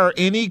require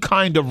any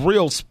kind of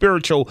real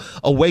spiritual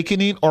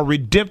awakening or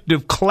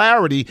redemptive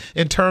clarity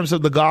in terms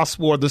of the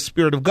gospel or the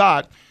Spirit of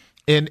God.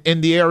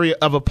 In the area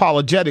of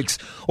apologetics,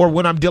 or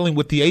when I'm dealing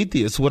with the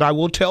atheist, what I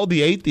will tell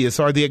the atheist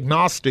or the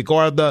agnostic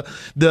or the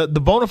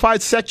bona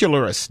fide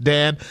secularist,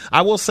 Dan,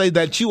 I will say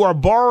that you are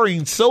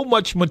borrowing so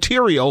much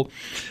material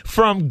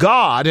from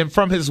God and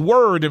from his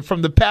word and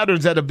from the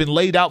patterns that have been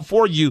laid out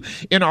for you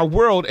in our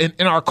world and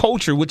in our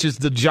culture, which is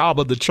the job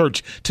of the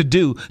church to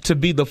do, to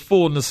be the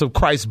fullness of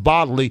Christ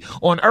bodily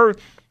on earth.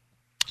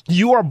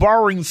 You are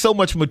borrowing so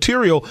much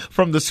material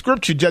from the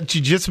scripture that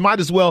you just might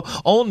as well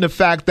own the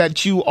fact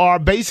that you are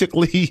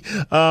basically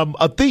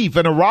a thief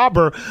and a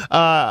robber,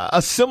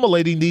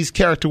 assimilating these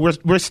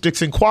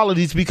characteristics and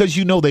qualities because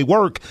you know they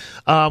work,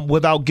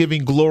 without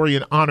giving glory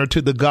and honor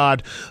to the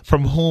God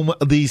from whom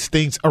these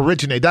things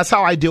originate. That's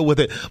how I deal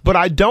with it. But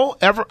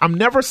I'm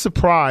never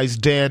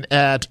surprised, Dan,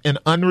 at an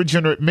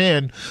unregenerate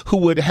man who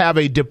would have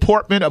a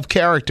deportment of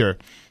character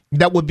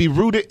that would be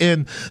rooted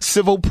in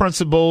civil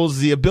principles,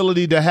 the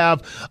ability to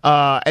have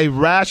a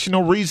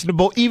rational,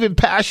 reasonable, even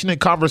passionate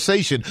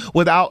conversation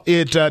without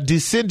it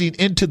descending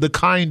into the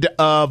kind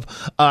of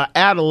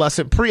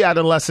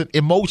pre-adolescent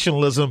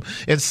emotionalism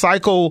and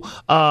psycho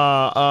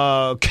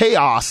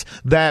chaos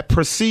that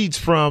proceeds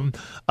from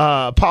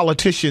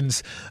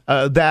politicians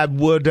that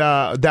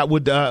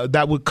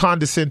would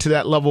condescend to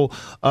that level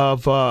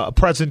of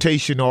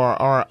presentation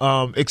or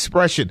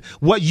expression.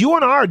 What you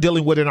and I are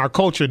dealing with in our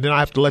culture, and then I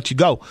have to let you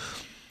go.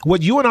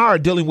 What you and I are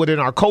dealing with in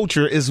our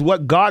culture is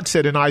what God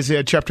said in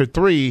Isaiah chapter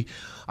 3,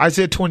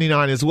 Isaiah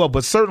 29 as well,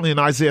 but certainly in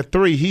Isaiah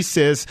 3, he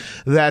says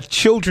that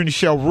children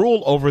shall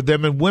rule over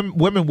them and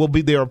women will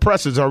be their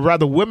oppressors, or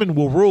rather women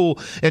will rule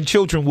and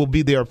children will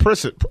be their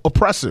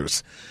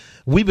oppressors.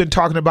 We've been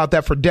talking about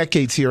that for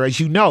decades here, as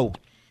you know.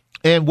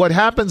 And what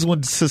happens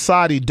when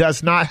society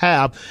does not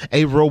have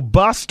a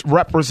robust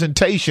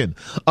representation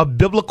of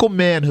biblical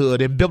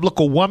manhood and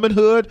biblical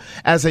womanhood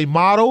as a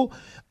model,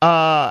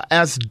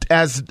 as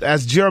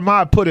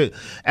Jeremiah put it,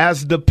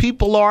 as the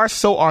people are,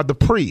 so are the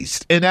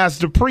priests, and as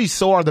the priests,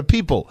 so are the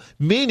people.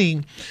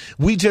 Meaning,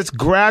 we just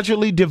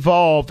gradually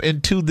devolve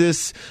into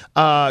this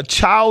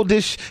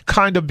childish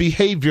kind of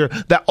behavior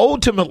that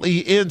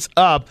ultimately ends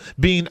up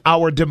being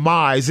our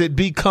demise. It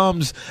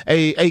becomes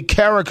a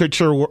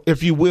caricature,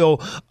 if you will,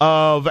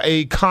 of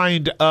a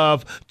kind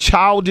of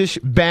childish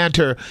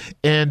banter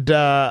and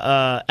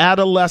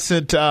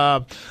adolescent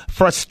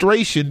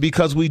frustration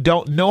because we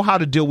don't know how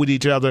to deal with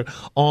each other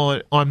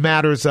on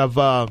matters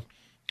of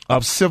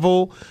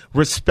civil,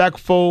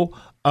 respectful,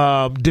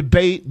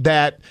 debate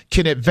that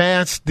can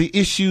advance the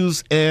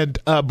issues and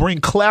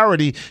bring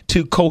clarity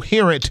to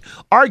coherent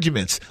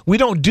arguments. We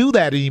don't do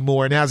that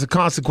anymore. And as a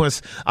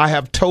consequence, I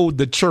have told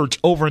the church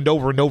over and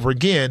over and over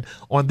again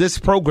on this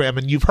program,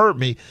 and you've heard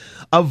me,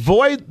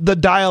 avoid the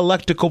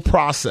dialectical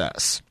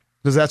process,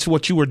 because that's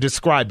what you were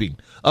describing,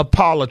 of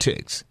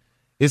politics.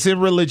 It's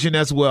in religion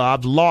as well.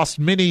 I've lost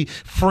many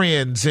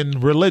friends in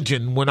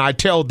religion when I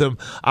tell them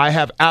I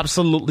have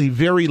absolutely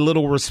very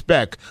little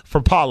respect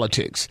for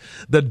politics.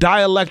 The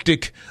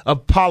dialectic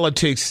of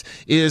politics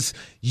is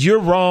you're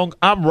wrong,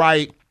 I'm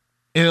right.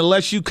 And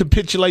unless you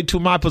capitulate to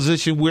my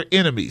position, we're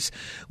enemies.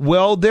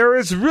 Well, there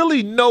is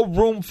really no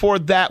room for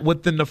that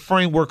within the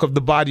framework of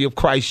the body of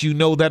Christ. You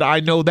know that, I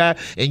know that.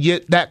 And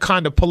yet that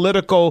kind of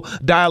political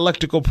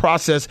dialectical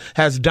process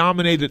has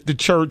dominated the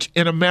church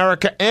in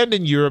America and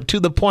in Europe to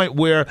the point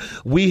where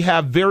we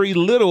have very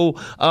little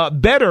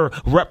better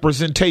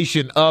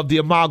representation of the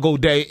Imago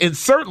Dei, and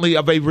certainly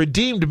of a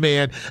redeemed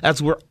man as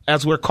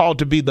we're called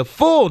to be the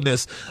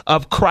fullness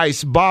of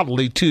Christ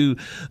bodily to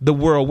the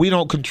world. We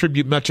don't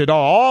contribute much at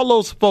all. All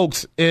those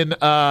folks in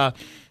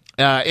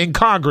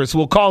Congress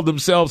will call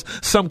themselves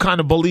some kind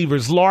of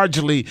believers,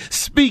 largely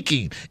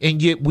speaking,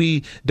 and yet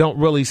we don't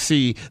really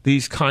see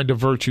these kind of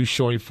virtues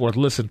showing forth.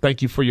 Listen,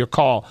 thank you for your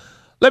call.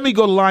 Let me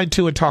go to line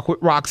 2 and talk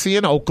with Roxy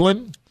in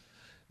Oakland.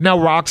 Now,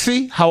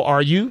 Roxy, how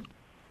are you?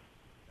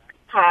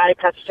 Hi,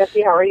 Pastor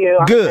Jesse. How are you?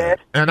 I'm good.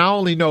 And I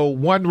only know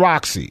one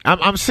Roxy.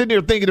 I'm sitting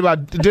here thinking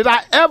about, did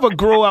I ever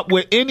grow up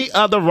with any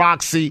other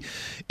Roxy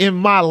in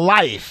my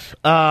life?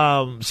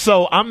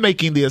 So I'm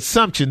making the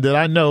assumption that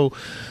I know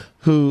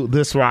who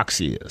this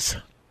Roxy is.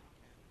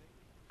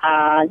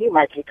 You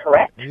might be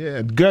correct.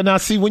 Yeah, good. Now,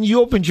 see, when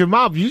you opened your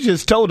mouth, you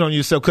just told on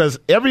yourself, because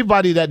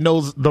everybody that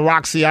knows the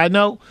Roxy I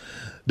know,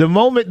 the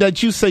moment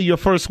that you say your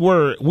first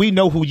word, we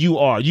know who you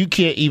are. You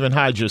can't even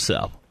hide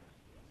yourself.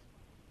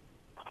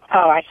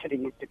 Oh, I should have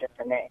used a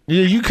different name.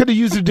 Yeah, you could have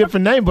used a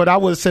different name, but I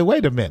would say,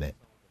 wait a minute.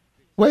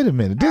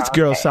 This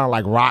girl sound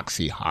like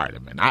Roxy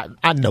Hardiman.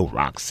 I know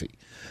Roxy.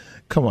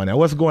 Come on now,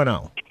 what's going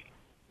on?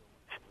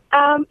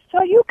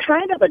 So you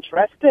kind of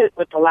addressed it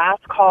with the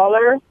last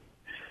caller,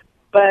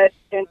 but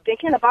in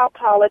thinking about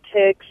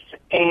politics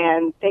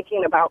and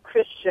thinking about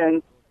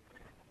Christians,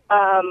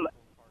 I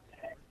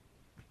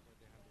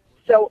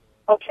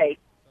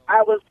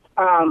was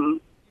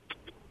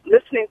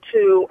listening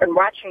to and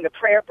watching the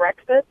prayer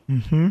breakfast,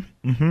 and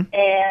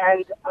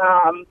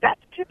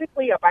that's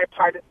typically a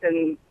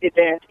bipartisan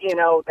event. You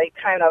know, they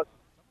kind of,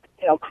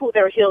 cool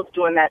their heels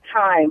during that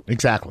time.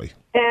 Exactly.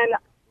 And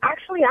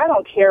actually, I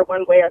don't care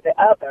one way or the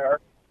other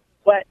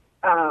what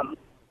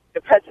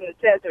the president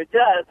says or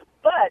does,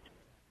 but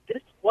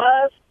this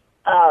was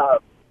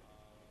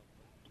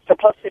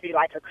supposed to be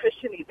like a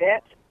Christian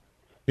event.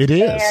 It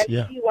is, and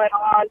yeah. He went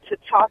on to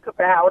talk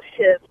about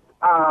his,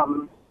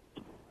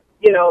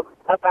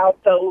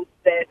 about those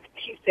that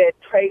he said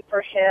prayed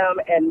for him,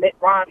 and Mitt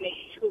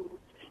Romney, who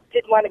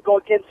didn't want to go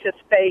against his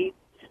faith,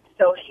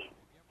 so he,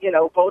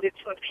 voted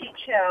to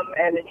impeach him.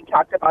 And then he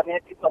talked about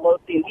Nancy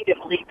Pelosi, and he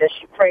didn't believe that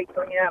she prayed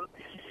for him.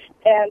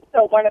 And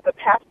so one of the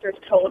pastors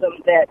told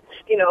him that,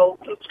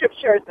 some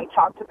scriptures and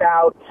talked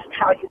about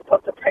how you're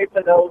supposed to pray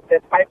for those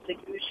that spitefully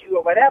use you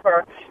or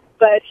whatever.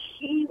 But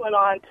he went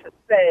on to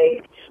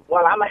say,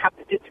 well, I'm going to have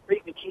to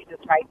disagree with Jesus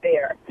right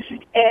there.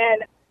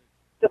 And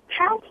the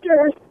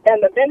pastors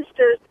and the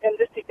ministers in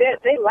this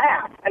event, they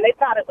laughed, and they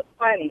thought it was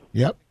funny.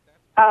 Yep.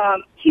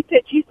 He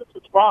said Jesus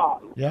was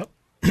wrong. Yep.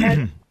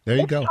 And there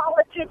you go.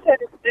 Politics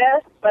at its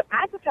best, but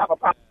I just have a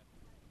problem.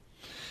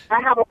 I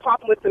have a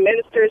problem with the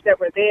ministers that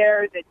were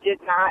there that did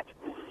not,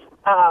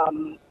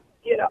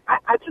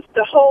 I just,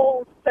 the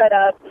whole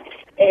setup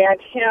and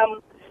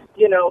him,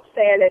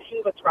 saying that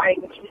he was right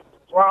and Jesus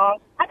was wrong,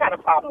 I got a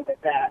problem with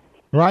that.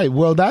 Right.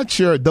 Well,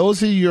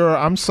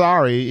 I'm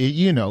sorry,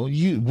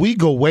 we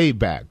go way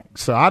back,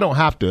 so I don't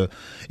have to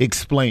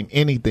explain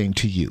anything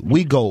to you.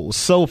 We go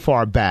so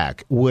far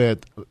back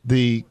with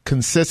the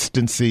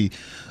consistency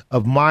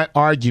of my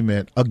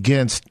argument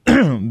against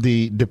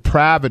the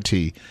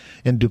depravity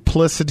and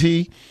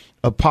duplicity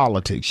of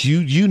politics.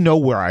 You know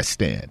where I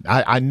stand.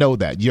 I know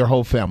that. Your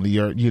whole family,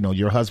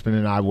 your husband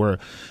and I were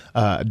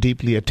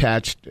deeply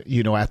attached,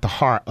 at the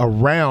heart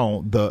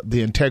around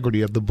the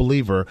integrity of the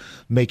believer,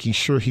 making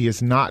sure he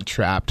is not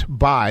trapped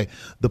by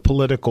the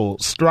political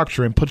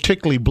structure, and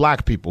particularly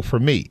black people. For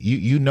me,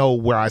 you know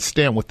where I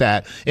stand with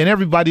that, and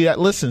everybody that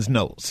listens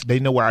knows. They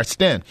know where I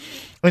stand.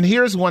 And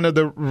here's one of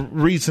the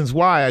reasons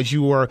why, as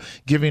you were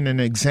giving an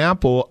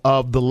example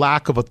of the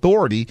lack of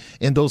authority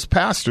in those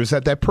pastors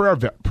at that prayer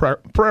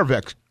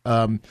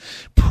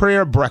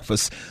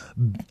breakfast.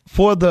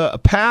 For the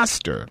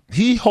pastor,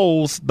 he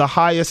holds the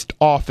highest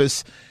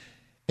office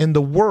in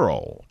the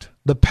world.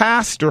 The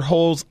pastor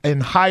holds a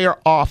higher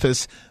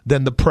office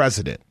than the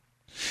president.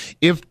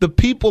 If the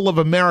people of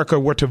America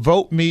were to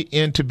vote me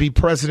in to be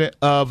president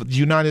of the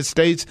United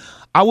States,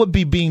 I would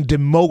be being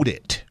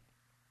demoted.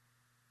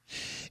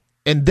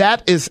 And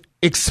that is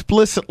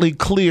explicitly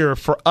clear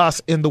for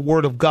us in the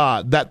Word of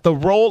God that the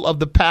role of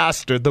the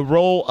pastor, the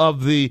role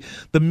of the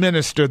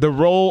minister, the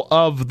role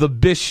of the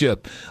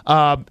bishop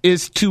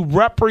is to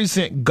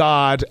represent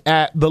God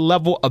at the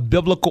level of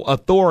biblical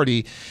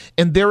authority.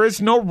 And there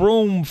is no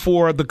room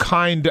for the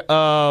kind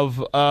of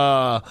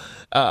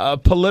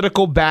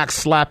political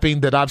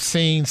backslapping that I've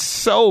seen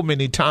so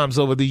many times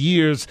over the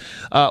years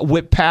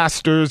with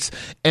pastors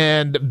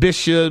and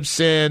bishops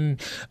and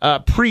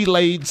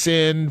prelates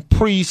and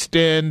priests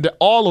and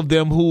all of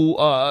them who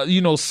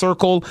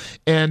circle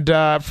and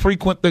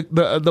frequent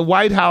the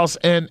White House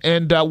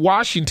and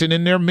Washington,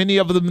 and there are many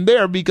of them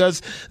there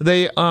because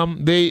they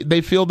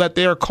feel that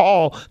they are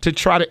called to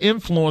try to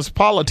influence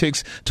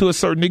politics to a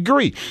certain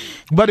degree.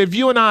 But if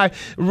you and I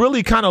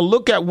really kind of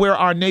look at where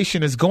our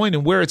nation is going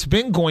and where it's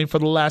been going for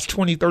the last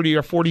 20, 30,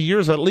 or 40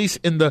 years, or at least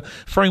in the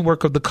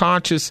framework of the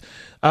conscious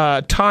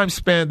time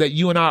span that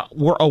you and I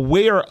were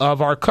aware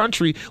of our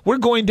country, we're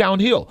going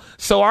downhill.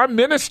 So our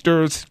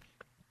ministers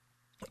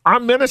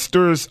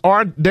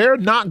they're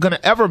not going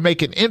to ever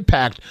make an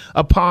impact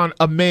upon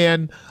a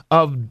man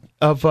of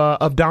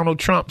Donald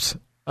Trump's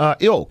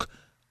ilk,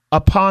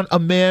 upon a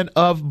man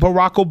of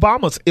Barack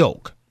Obama's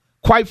ilk.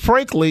 Quite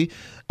frankly,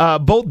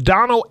 both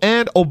Donald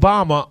and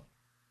Obama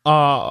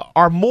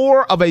are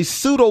more of a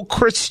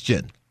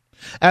pseudo-Christian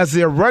as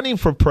they're running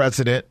for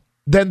president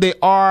than they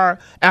are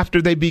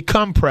after they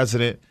become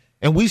president.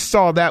 And we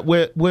saw that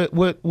with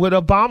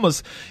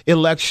Obama's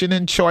election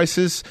and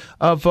choices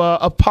of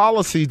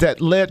policy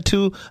that led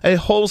to a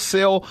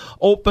wholesale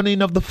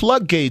opening of the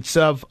floodgates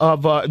of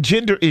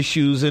gender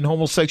issues and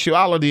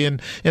homosexuality and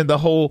the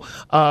whole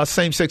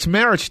same-sex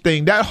marriage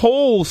thing. That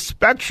whole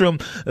spectrum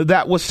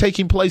that was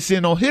taking place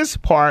on his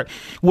part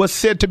was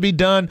said to be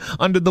done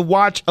under the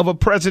watch of a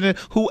president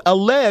who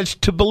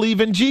alleged to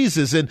believe in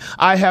Jesus and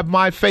I have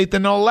my faith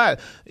and all that.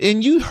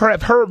 And you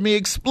have heard me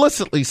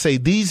explicitly say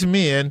these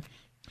men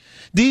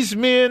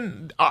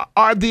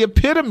are the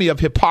epitome of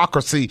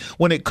hypocrisy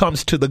when it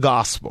comes to the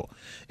gospel.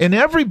 And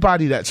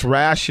everybody that's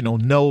rational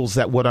knows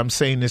that what I'm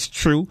saying is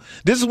true.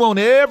 This won't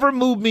ever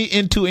move me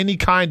into any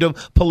kind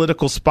of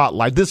political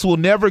spotlight. This will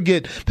never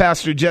get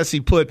Pastor Jesse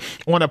put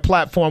on a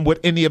platform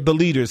with any of the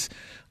leaders.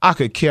 I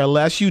could care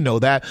less. You know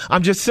that.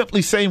 I'm just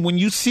simply saying when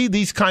you see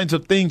these kinds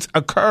of things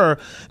occur,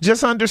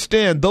 just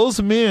understand those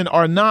men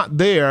are not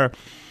there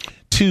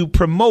to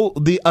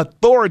promote the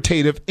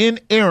authoritative,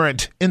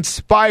 inerrant,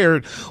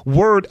 inspired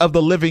word of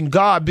the living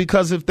God,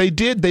 because if they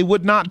did, they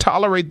would not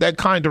tolerate that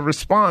kind of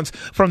response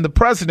from the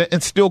president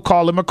and still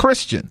call him a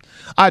Christian.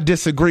 I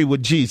disagree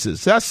with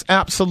Jesus. That's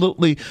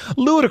absolutely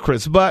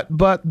ludicrous, but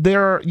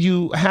there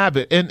you have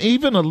it. And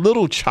even a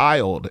little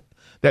child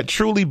that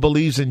truly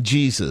believes in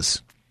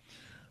Jesus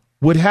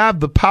would have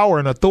the power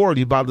and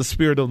authority by the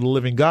Spirit of the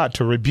living God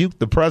to rebuke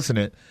the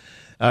president,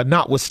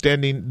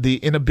 notwithstanding the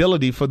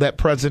inability for that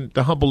president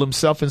to humble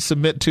himself and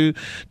submit to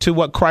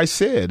what Christ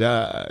said.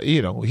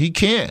 He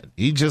can't.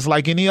 He just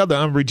like any other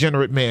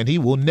unregenerate man. He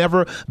will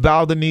never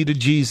bow the knee to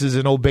Jesus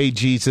and obey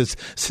Jesus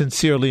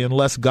sincerely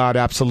unless God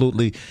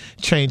absolutely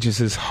changes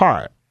his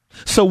heart.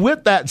 So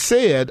with that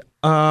said,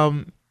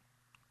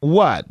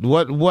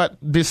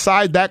 what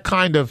beside that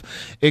kind of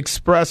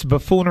expressed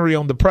buffoonery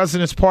on the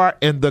president's part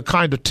and the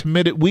kind of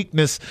timid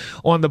weakness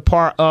on the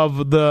part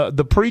of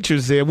the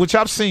preachers there, which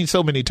I've seen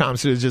so many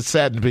times, it just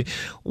saddens me.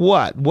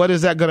 What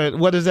is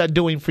that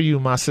doing for you,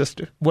 my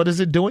sister? What is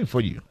it doing for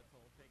you?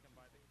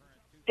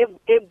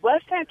 It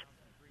wasn't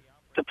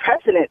the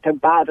president that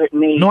bothered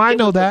me. No, I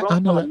know that.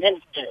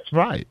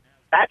 Right.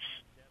 That's,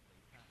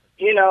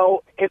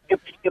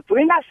 if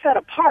we're not set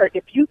apart,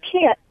 if you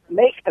can't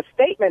make a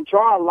statement,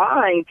 draw a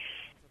line,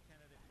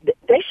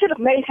 they should have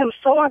made him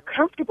so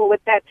uncomfortable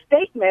with that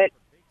statement.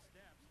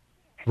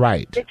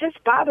 Right. It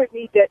just bothered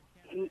me that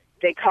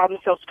they called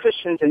themselves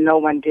Christians and no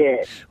one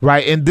did.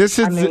 Right, and this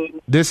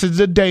is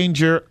the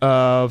danger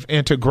of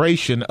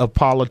integration of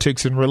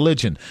politics and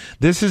religion.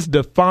 This is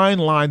the fine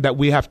line that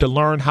we have to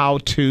learn how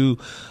to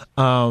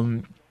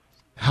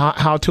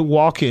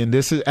walk in.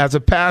 This is, as a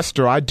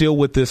pastor, I deal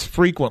with this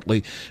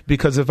frequently,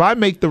 because if I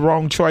make the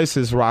wrong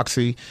choices,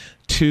 Roxy,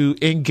 to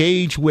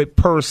engage with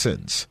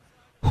persons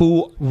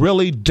who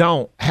really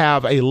don't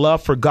have a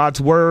love for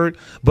God's word,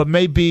 but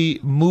may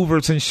be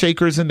movers and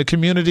shakers in the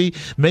community,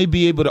 may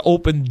be able to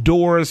open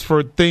doors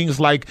for things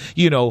like,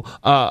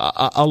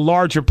 a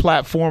larger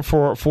platform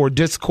for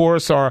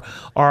discourse or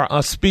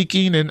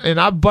speaking. And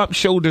I've bumped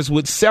shoulders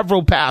with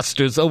several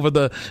pastors over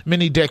the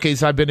many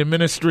decades I've been in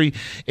ministry.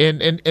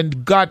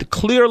 And God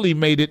clearly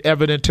made it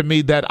evident to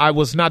me that I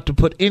was not to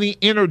put any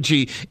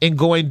energy in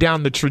going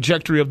down the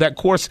trajectory of that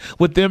course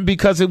with them,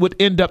 because it would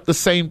end up the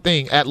same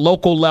thing at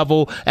local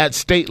level at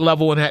state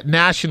level and at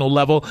national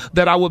level,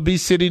 that I would be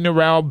sitting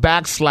around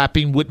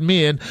backslapping with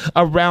men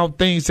around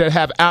things that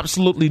have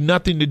absolutely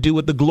nothing to do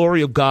with the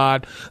glory of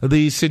God,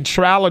 the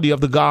centrality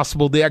of the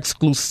gospel, the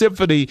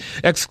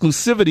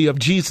exclusivity of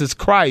Jesus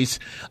Christ.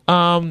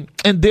 And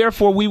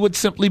therefore we would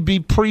simply be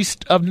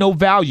priests of no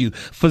value,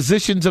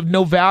 physicians of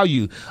no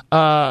value,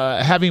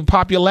 having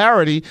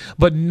popularity,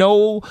 but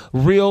no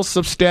real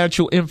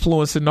substantial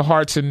influence in the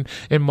hearts and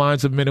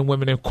minds of men and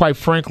women. And quite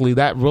frankly,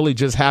 that really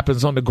just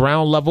happens on the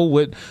ground level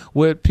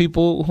with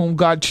people whom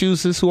God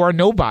chooses, who are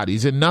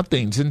nobodies and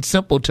nothings and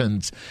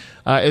simpletons,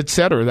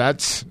 etc.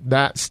 That's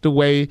the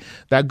way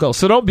that goes.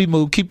 So don't be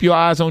moved. Keep your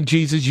eyes on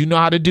Jesus. You know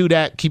how to do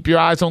that. Keep your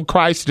eyes on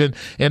Christ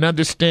and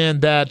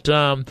understand that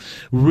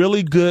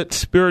really good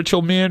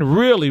spiritual men,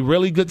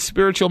 really good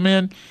spiritual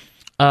men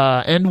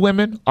and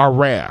women are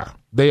rare.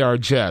 They are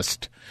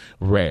just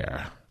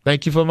rare.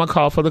 Thank you for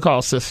the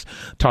call, sis.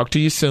 Talk to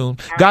you soon.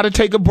 Got to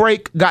take a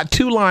break. Got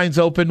two lines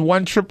open,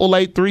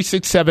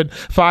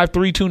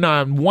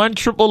 1-888-367-5329,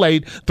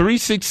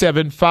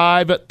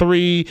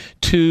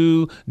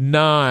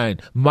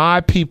 1-888-367-5329.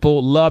 My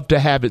people love to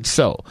have it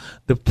so.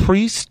 The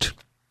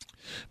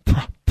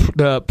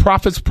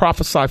prophets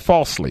prophesy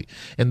falsely,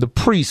 and the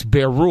priests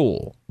bear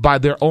rule by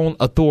their own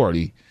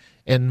authority,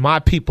 and my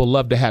people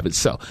love to have it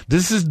so.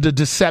 This is the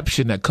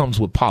deception that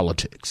comes with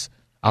politics.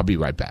 I'll be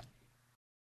right back.